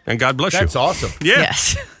 And God bless you. That's awesome. Yeah.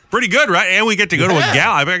 Yes. Pretty good, right? And we get to go to a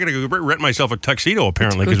gala. I got to go rent myself a tuxedo,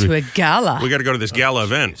 apparently. Go to a gala. We got to go to this gala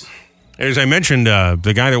event. As I mentioned,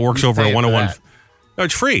 the guy that works over at 101. No,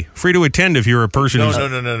 it's free. Free to attend if you're a person who's...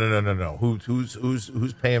 No.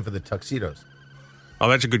 Who's paying for the tuxedos? Oh,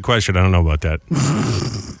 that's a good question. I don't know about that.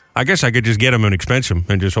 I guess I could just get them and expense them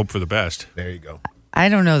and just hope for the best. There you go. I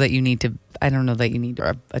don't know that you need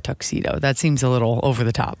a tuxedo. That seems a little over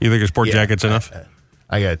the top. You think a sport jacket's enough?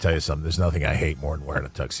 I got to tell you something. There's nothing I hate more than wearing a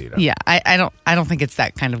tuxedo. Yeah, I don't think it's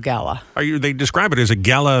that kind of gala. They describe it as a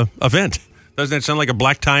gala event. Doesn't that sound like a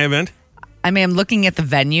black tie event? I mean, I'm looking at the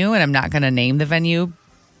venue, and I'm not going to name the venue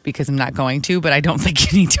because I'm not going to, but I don't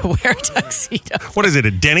think you need to wear a tuxedo. What is it,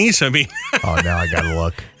 a Denny's? I mean... Oh, now I got to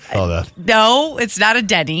look. Oh, that. No, it's not a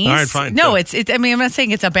Denny's. All right, fine. No, it's. I mean, I'm not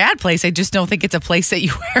saying it's a bad place. I just don't think it's a place that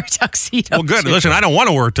you wear a tuxedo. Well, good. to. Listen, I don't want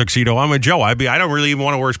to wear a tuxedo. I'm a Joe. I don't really even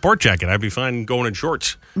want to wear a sport jacket. I'd be fine going in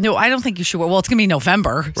shorts. No, I don't think you should wear. Well, it's going to be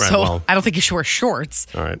November, Right, so well. I don't think you should wear shorts.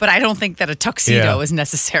 All right. But I don't think that a tuxedo Yeah. is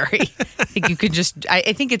necessary. I think you could just.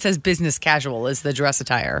 I think it says business casual is the dress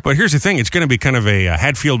attire. But here's the thing. It's going to be kind of a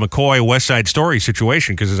Hatfield-McCoy West Side Story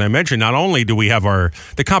situation because, as I mentioned, not only do we have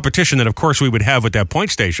the competition that, of course, we would have with that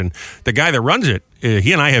point station, the guy that runs it,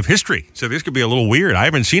 he and I have history. So this could be a little weird. I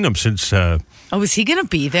haven't seen him since... Oh, is he going to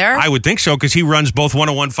be there? I would think so because he runs both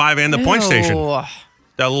 101.5 and the point station. Ew.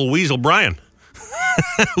 That little weasel Brian,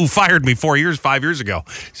 who fired me 5 years ago.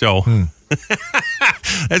 So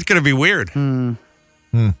that's going to be weird.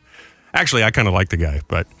 Actually, I kind of like the guy,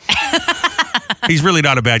 but he's really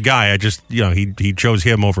not a bad guy. I just, he chose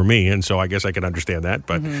him over me, and so I guess I can understand that.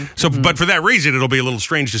 But but for that reason, it'll be a little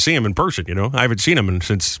strange to see him in person. I haven't seen him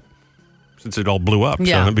since it all blew up.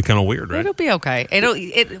 Yeah. So it'd be kind of weird, right? It'll be okay.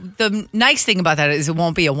 The nice thing about that is it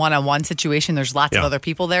won't be a one-on-one situation. There's lots of other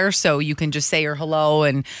people there, so you can just say your hello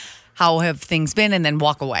and how have things been, and then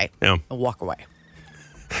walk away. Yeah. Walk away.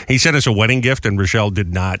 He sent us a wedding gift, and Rochelle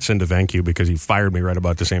did not send a thank you because he fired me right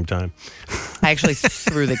about the same time. I actually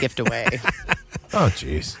threw the gift away. Oh,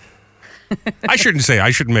 jeez. I shouldn't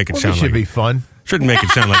make it sound It should like be fun. Shouldn't make it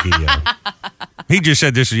sound like he just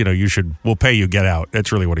said this. We'll pay you, get out.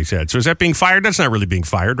 That's really what he said. So is that being fired? That's not really being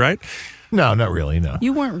fired, right? No, not really. No.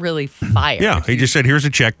 You weren't really fired. Yeah, he just said, "Here's a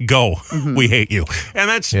check. Go. We hate you." And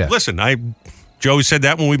that's listen. Joe said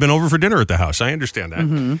that when we've been over for dinner at the house. I understand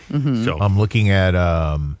that. So I'm looking at.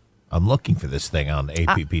 I'm looking for this thing on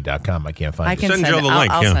app.com. I can't find I it. can Send send Joe it. the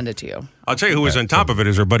link, I'll yeah. send it to you. I'll tell you who was on top of it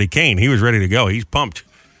is our buddy Kane. He was ready to go. He's pumped.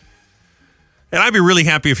 And I'd be really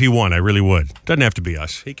happy if he won. I really would. Doesn't have to be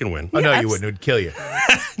us. He can win. Oh, no, you wouldn't. It would kill you.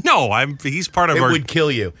 No, he's part of It our... would kill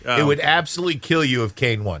you. It would absolutely kill you if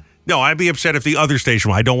Kane won. No, I'd be upset if the other station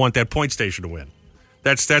won. I don't want that point station to win.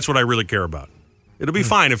 That's what I really care about. It'll be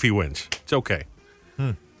fine if he wins. It's okay.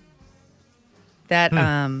 That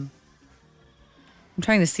I'm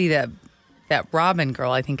trying to see that Robin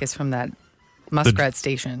girl. I think is from that Muskrat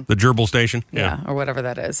Station. The gerbil station? Yeah, or whatever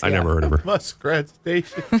that is. I never heard of her. Muskrat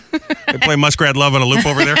Station. They play Muskrat Love on a loop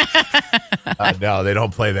over there? No, they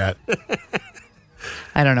don't play that.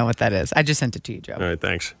 I don't know what that is. I just sent it to you, Joe. All right,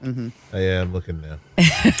 thanks. Yeah, I'm looking now.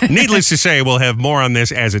 Needless to say, we'll have more on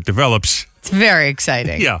this as it develops. It's very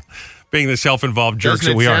exciting. Yeah. Being the self-involved jerks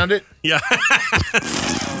Doesn't that we it are. sound it? Yeah.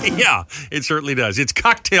 Yeah, it certainly does. It's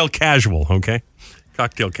cocktail casual, okay?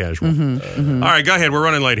 Cocktail casual. All right, go ahead. We're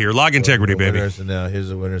running late here. Log integrity, baby. Here's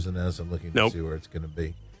the winners announced. I'm looking to see where it's going to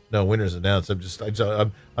be. No, winners announced. I'm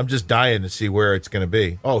just dying to see where it's going to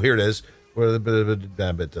be. Oh, here it is. Where it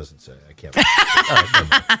doesn't say. I can't. All right, never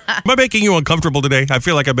mind. Am I making you uncomfortable today? I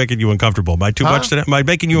feel like I'm making you uncomfortable. Am I too much today? Am I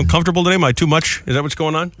making you uncomfortable today? Am I too much? Is that what's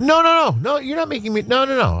going on? No. You're not making me. No.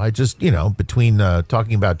 I just, between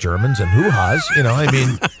talking about Germans and hoo-has, I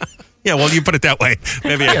mean, Yeah, well, you put it that way.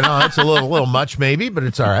 Maybe It's a little much, maybe, but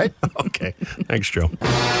it's all right. Okay. Thanks, Joe.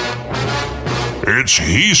 It's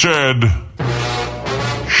He Said,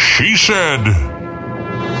 She Said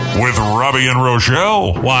with Robby and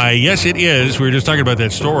Rochelle. Why, yes, it is. We were just talking about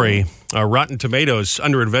that story. Rotten Tomatoes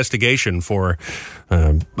under investigation for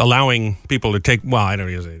allowing people to take, well, I don't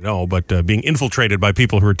even know, but being infiltrated by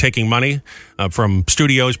people who are taking money from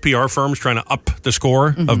studios, PR firms, trying to up the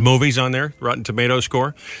score of movies on their Rotten Tomatoes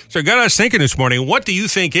score. So it got us thinking this morning, what do you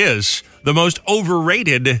think is the most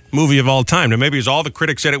overrated movie of all time? Now, maybe it's all the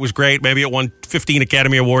critics said it was great. Maybe it won 15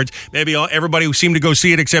 Academy Awards. Maybe everybody who seemed to go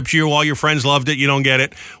see it except you, all your friends loved it. You don't get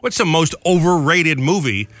it. What's the most overrated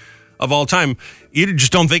movie of all time? You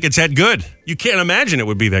just don't think it's that good. You can't imagine it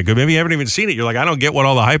would be that good. Maybe you haven't even seen it. You're like, I don't get what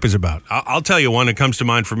all the hype is about. I'll tell you one that comes to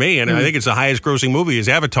mind for me, and I think it's the highest grossing movie is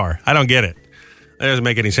Avatar. I don't get it. That doesn't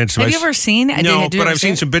make any sense to me. Have you ever seen it? No, but I've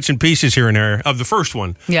seen some bits and pieces here and there of the first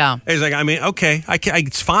one. Yeah. It's like, I mean, okay,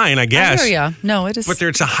 it's fine, I guess. I hear ya. No, it is. But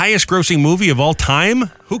it's the highest grossing movie of all time?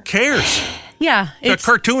 Who cares? Yeah. It's a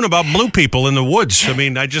cartoon about blue people in the woods. I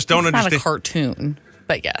mean, I just don't understand. It's not a cartoon.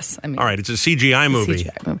 But yes, I mean. All right, it's a CGI movie.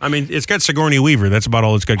 I mean, it's got Sigourney Weaver. That's about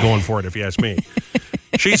all it's got going for it, if you ask me.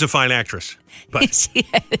 She's a fine actress. But, she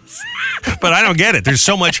is. But I don't get it. There's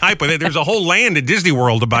so much hype with it. There's a whole land at Disney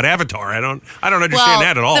World about Avatar. I don't understand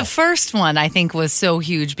that at all. The first one, I think, was so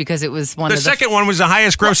huge because it was one of the... The second one was the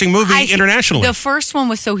highest grossing movie internationally. The first one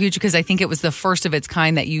was so huge because I think it was the first of its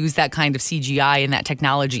kind that used that kind of CGI and that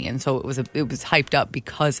technology. And so it was hyped up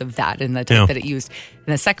because of that and the tech that it used.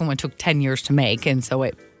 And the second one took 10 years to make. And so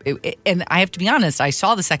and I have to be honest, I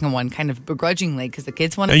saw the second one kind of begrudgingly because the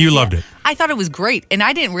kids wanted to see it. And you loved it. I thought it was great. And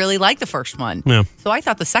I didn't really like the first one. Yeah. So I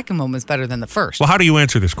thought the second one was better than the first. Well, how do you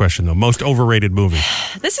answer this question, though? Most overrated movie?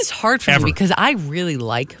 This is hard for me because I really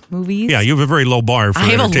like movies. Yeah, you have a very low bar for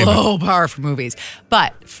entertainment. I have a low bar for movies.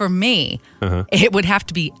 But for me, it would have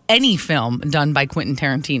to be any film done by Quentin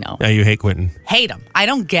Tarantino. Yeah, you hate Quentin. Hate him. I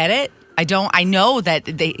don't get it. I know that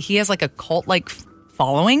he has like a cult-like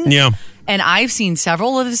following. Yeah. And I've seen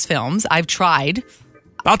several of his films. I've tried.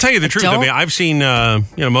 I'll tell you the truth. I mean, I've seen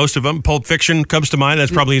most of them. Pulp Fiction comes to mind.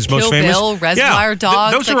 That's probably his most famous. Kill Bill, Reservoir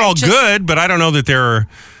Dogs. Those are all good, but I don't know that they're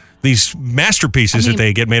these masterpieces that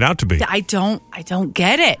they get made out to be. I don't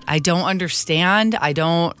get it. I don't understand.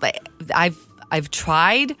 I've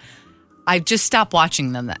tried. I've just stopped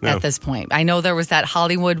watching them at this point. I know there was that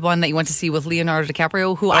Hollywood one that you went to see with Leonardo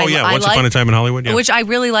DiCaprio, who Once Upon a Time in Hollywood, which I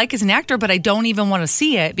really like as an actor, but I don't even want to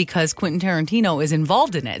see it because Quentin Tarantino is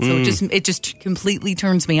involved in it. So it just completely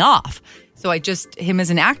turns me off. So him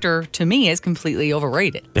as an actor to me is completely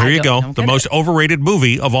overrated. There you go. The most overrated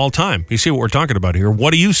movie of all time. You see what we're talking about here.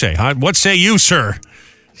 What do you say? What say you, sir?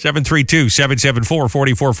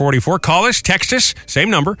 732-774-4444. Call us, text us, same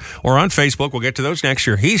number, or on Facebook. We'll get to those next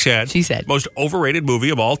year. He said. She said. Most overrated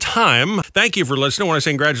movie of all time. Thank you for listening. I want to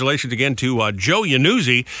say congratulations again to Joe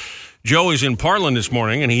Yanuzzi. Joe is in Parlin this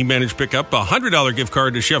morning, and he managed to pick up a $100 gift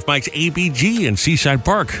card to Chef Mike's ABG in Seaside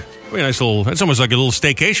Park. Very nice that's almost like a little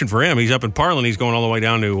staycation for him. He's up in Parlin. He's going all the way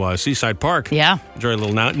down to Seaside Park. Yeah. Enjoy a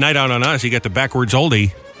little night out on us. He got the Backwards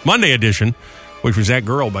Oldie Monday edition, which was That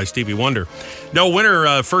Girl by Stevie Wonder. No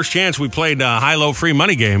winner, first chance. We played high-low free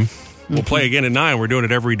money game. We'll play again at 9. We're doing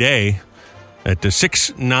it every day at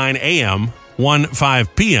 6, 9 a.m., 1,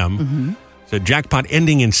 5 p.m. It's a jackpot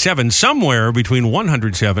ending in 7, somewhere between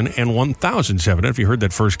 107 and 1,007. If you heard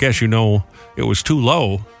that first guess, you know it was too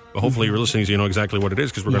low. But hopefully you're listening so you know exactly what it is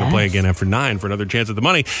because we're going to play again after 9 for another chance at the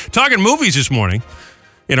money. Talking movies this morning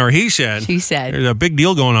in our He Said. She said. There's a big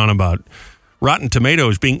deal going on about Rotten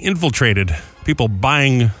Tomatoes being infiltrated, people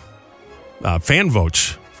buying fan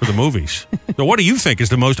votes for the movies. So what do you think is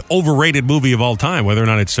the most overrated movie of all time, whether or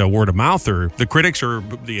not it's word of mouth or the critics or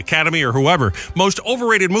the Academy or whoever? Most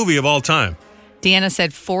overrated movie of all time. Deanna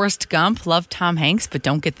said Forrest Gump. Love Tom Hanks, but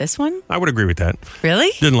don't get this one. I would agree with that. Really?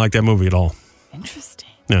 Didn't like that movie at all. Interesting.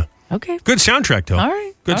 Yeah. Okay. Good soundtrack, though. All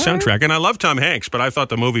right. Good soundtrack. And I love Tom Hanks, but I thought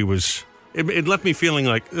the movie was... It left me feeling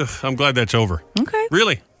like, I'm glad that's over. Okay.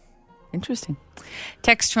 Really? Interesting.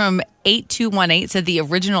 Text from 8218 said the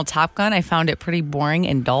original Top Gun, I found it pretty boring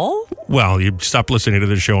and dull. Well, you stop listening to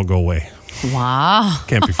this show and go away. Wow.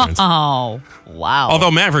 Can't be friends. Oh, wow.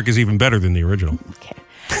 Although Maverick is even better than the original. Okay.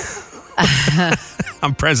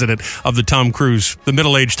 I'm president of the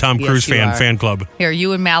middle-aged Tom Cruise fan club. Here,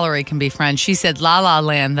 you and Mallory can be friends. She said La La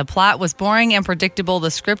Land. The plot was boring and predictable.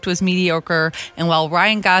 The script was mediocre. And while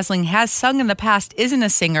Ryan Gosling has sung in the past, isn't a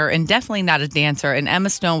singer and definitely not a dancer. And Emma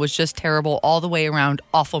Stone was just terrible all the way around.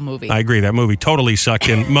 Awful movie. I agree. That movie totally sucked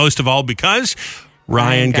in, most of all because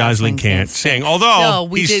Ryan Gosling can't sing. Although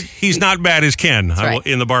he's not bad as Ken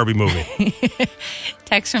in the Barbie movie.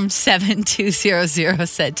 Text from 7200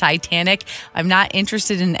 said, Titanic. I'm not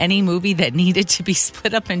interested in any movie that needed to be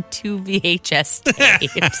split up in 2 VHS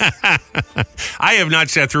tapes. I have not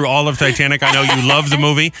sat through all of Titanic. I know you love the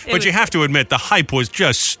movie, but you have to admit the hype was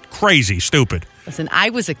just crazy stupid. Listen, I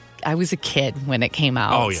was a kid when it came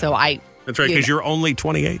out. Oh, yeah. So That's right, because you're only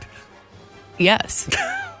 28. Yes.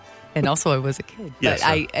 And also I was a kid. Yes,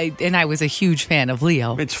 but I was a huge fan of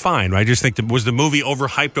Leo. It's fine. I just think was the movie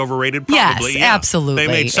overhyped, overrated? Probably. Yes, absolutely.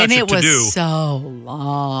 They made such and it a to-do. was so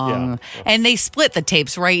long. Yeah. And they split the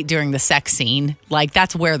tapes right during the sex scene. Like,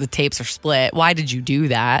 that's where the tapes are split. Why did you do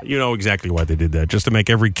that? You know exactly why they did that. Just to make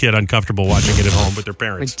every kid uncomfortable watching it at home with their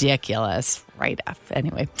parents. Ridiculous. Right after.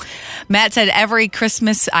 Anyway, Matt said, every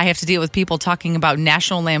Christmas I have to deal with people talking about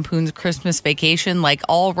National Lampoon's Christmas Vacation. Like,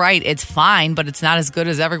 all right, it's fine, but it's not as good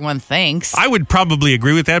as everyone thinks. I would probably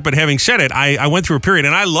agree with that, but having said it, I went through a period,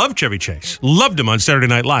 and I loved Chevy Chase. Loved him on Saturday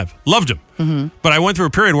Night Live. Loved him. Mm-hmm. But I went through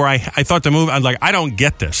a period where I thought the movie, I'm like, I don't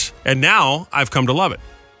get this. And now I've come to love it.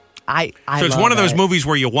 So it's one of those movies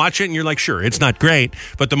where you watch it and you're like, sure, it's not great,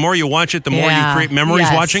 but the more you watch it, the more you create memories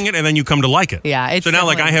watching it, and then you come to like it. Yeah. So now,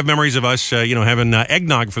 like, I have memories of us, having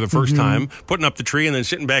eggnog for the first time, putting up the tree, and then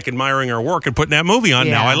sitting back admiring our work and putting that movie on.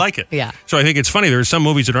 Now I like it. Yeah. So I think it's funny. There are some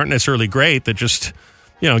movies that aren't necessarily great that just,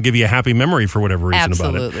 give you a happy memory for whatever reason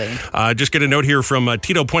about it. Just get a note here from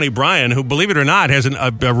Tito Puente Bryan, who, believe it or not, has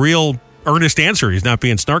a real earnest answer. He's not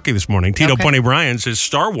being snarky this morning. Tito Puente Bryan says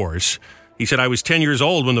Star Wars. He said, I was 10 years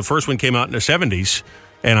old when the first one came out in the 70s,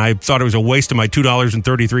 and I thought it was a waste of my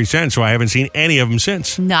 $2.33, so I haven't seen any of them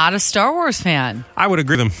since. Not a Star Wars fan. I would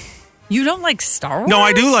agree with him. You don't like Star Wars? No,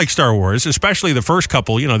 I do like Star Wars, especially the first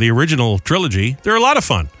couple, the original trilogy. They're a lot of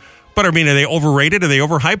fun. But, I mean, are they overrated? Are they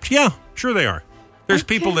overhyped? Yeah, sure they are. There's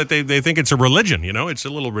people that they think it's a religion, It's a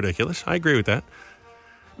little ridiculous. I agree with that.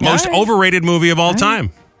 Most overrated movie of all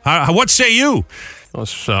time. What say you?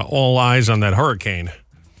 All eyes on that hurricane.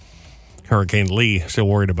 Hurricane Lee, still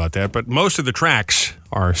worried about that. But most of the tracks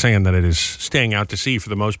are saying that it is staying out to sea for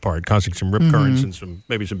the most part, causing some rip currents and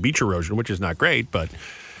maybe some beach erosion, which is not great, but,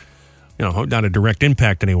 not a direct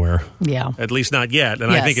impact anywhere. Yeah. At least not yet. And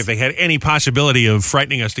I think if they had any possibility of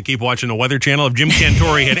frightening us to keep watching the Weather Channel, if Jim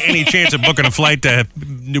Cantori had any chance of booking a flight to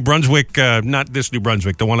New Brunswick, not this New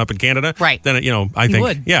Brunswick, the one up in Canada, right? Then, I think,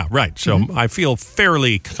 would. Yeah, right. So I feel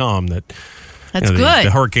fairly calm that That's good.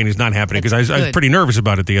 The hurricane is not happening because I was pretty nervous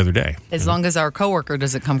about it the other day. As long as our coworker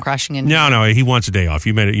doesn't come crashing in. No, he wants a day off.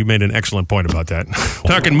 You made an excellent point about that.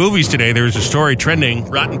 Talking movies today, there's a story trending.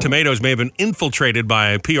 Rotten Tomatoes may have been infiltrated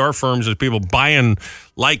by PR firms as people buying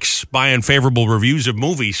likes, buying favorable reviews of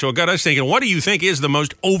movies. So it got us thinking, what do you think is the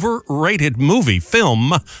most overrated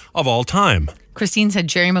film of all time? Christine said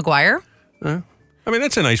Jerry Maguire. I mean,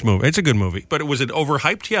 that's a nice movie. It's a good movie. But was it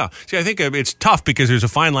overhyped? Yeah. See, I think it's tough because there's a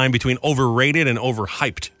fine line between overrated and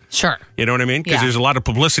overhyped. Sure. You know what I mean? Because there's a lot of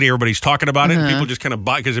publicity. Everybody's talking about it. And people just kind of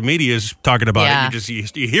buy because the media is talking about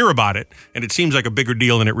it. You hear about it, and it seems like a bigger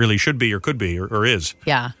deal than it really should be or could be or is.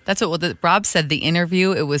 Yeah. That's what Rob said. The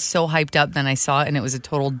interview, it was so hyped up. Then I saw it, and it was a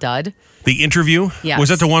total dud. The interview? Yes. Was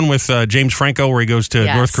that the one with James Franco where he goes to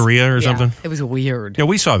North Korea or something? It was weird. Yeah,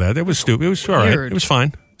 we saw that. It was stupid. It was all right. It was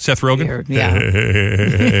fine. Seth Rogen? Weird. Yeah.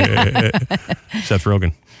 Seth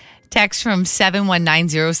Rogen. Text from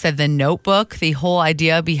 7190 said The Notebook. The whole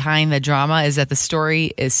idea behind the drama is that the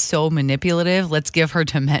story is so manipulative. Let's give her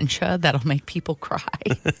dementia. That'll make people cry.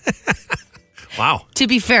 Wow. To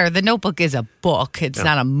be fair, The Notebook is a book. It's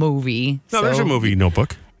not a movie. No, there's a movie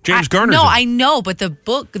Notebook. James Garner. No, I know, but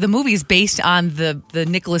the movie is based on the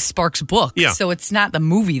Nicholas Sparks book. Yeah. So it's not the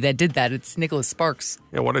movie that did that. It's Nicholas Sparks.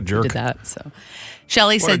 Yeah, what a jerk. Who did that. So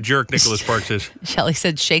Shelley said, what a jerk Nicholas Sparks is. Shelley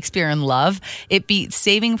said Shakespeare in Love. It beat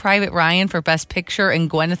Saving Private Ryan for Best Picture, and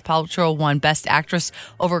Gwyneth Paltrow won Best Actress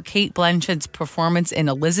over Cate Blanchett's performance in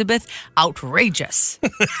Elizabeth. Outrageous.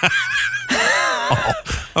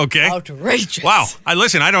 Okay. Outrageous. Wow. I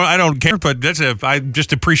don't care, but I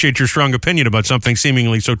just appreciate your strong opinion about something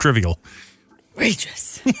seemingly so trivial.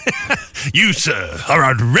 Outrageous. You, sir, are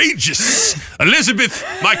outrageous. Elizabeth,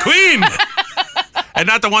 my queen. And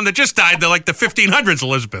not the one that just died, the 1500s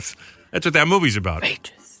Elizabeth. That's what that movie's about.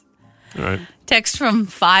 Outrageous. All right. Text from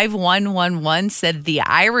 5111 said The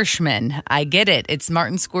Irishman. I get it. It's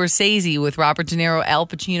Martin Scorsese with Robert De Niro, Al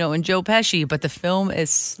Pacino, and Joe Pesci, but the film is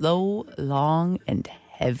slow, long, and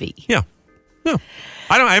heavy. Yeah. No.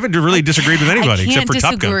 I haven't really disagreed with anybody except for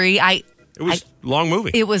Top Gun. I It was a long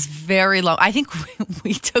movie. It was very long. I think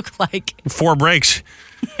we took 4 breaks.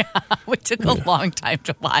 We took a long time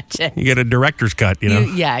to watch it. You get a director's cut, you know?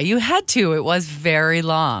 You had to. It was very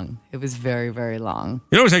long. It was very, very long.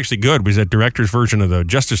 You know what was actually good was that director's version of the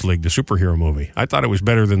Justice League, the superhero movie. I thought it was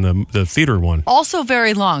better than the theater one. Also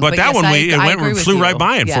very long. But that yes, one, flew right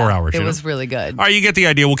by in 4 hours. It was really good. All right, you get the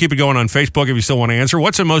idea. We'll keep it going on Facebook if you still want to answer.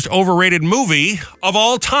 What's the most overrated movie of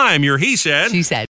all time? He said. She said.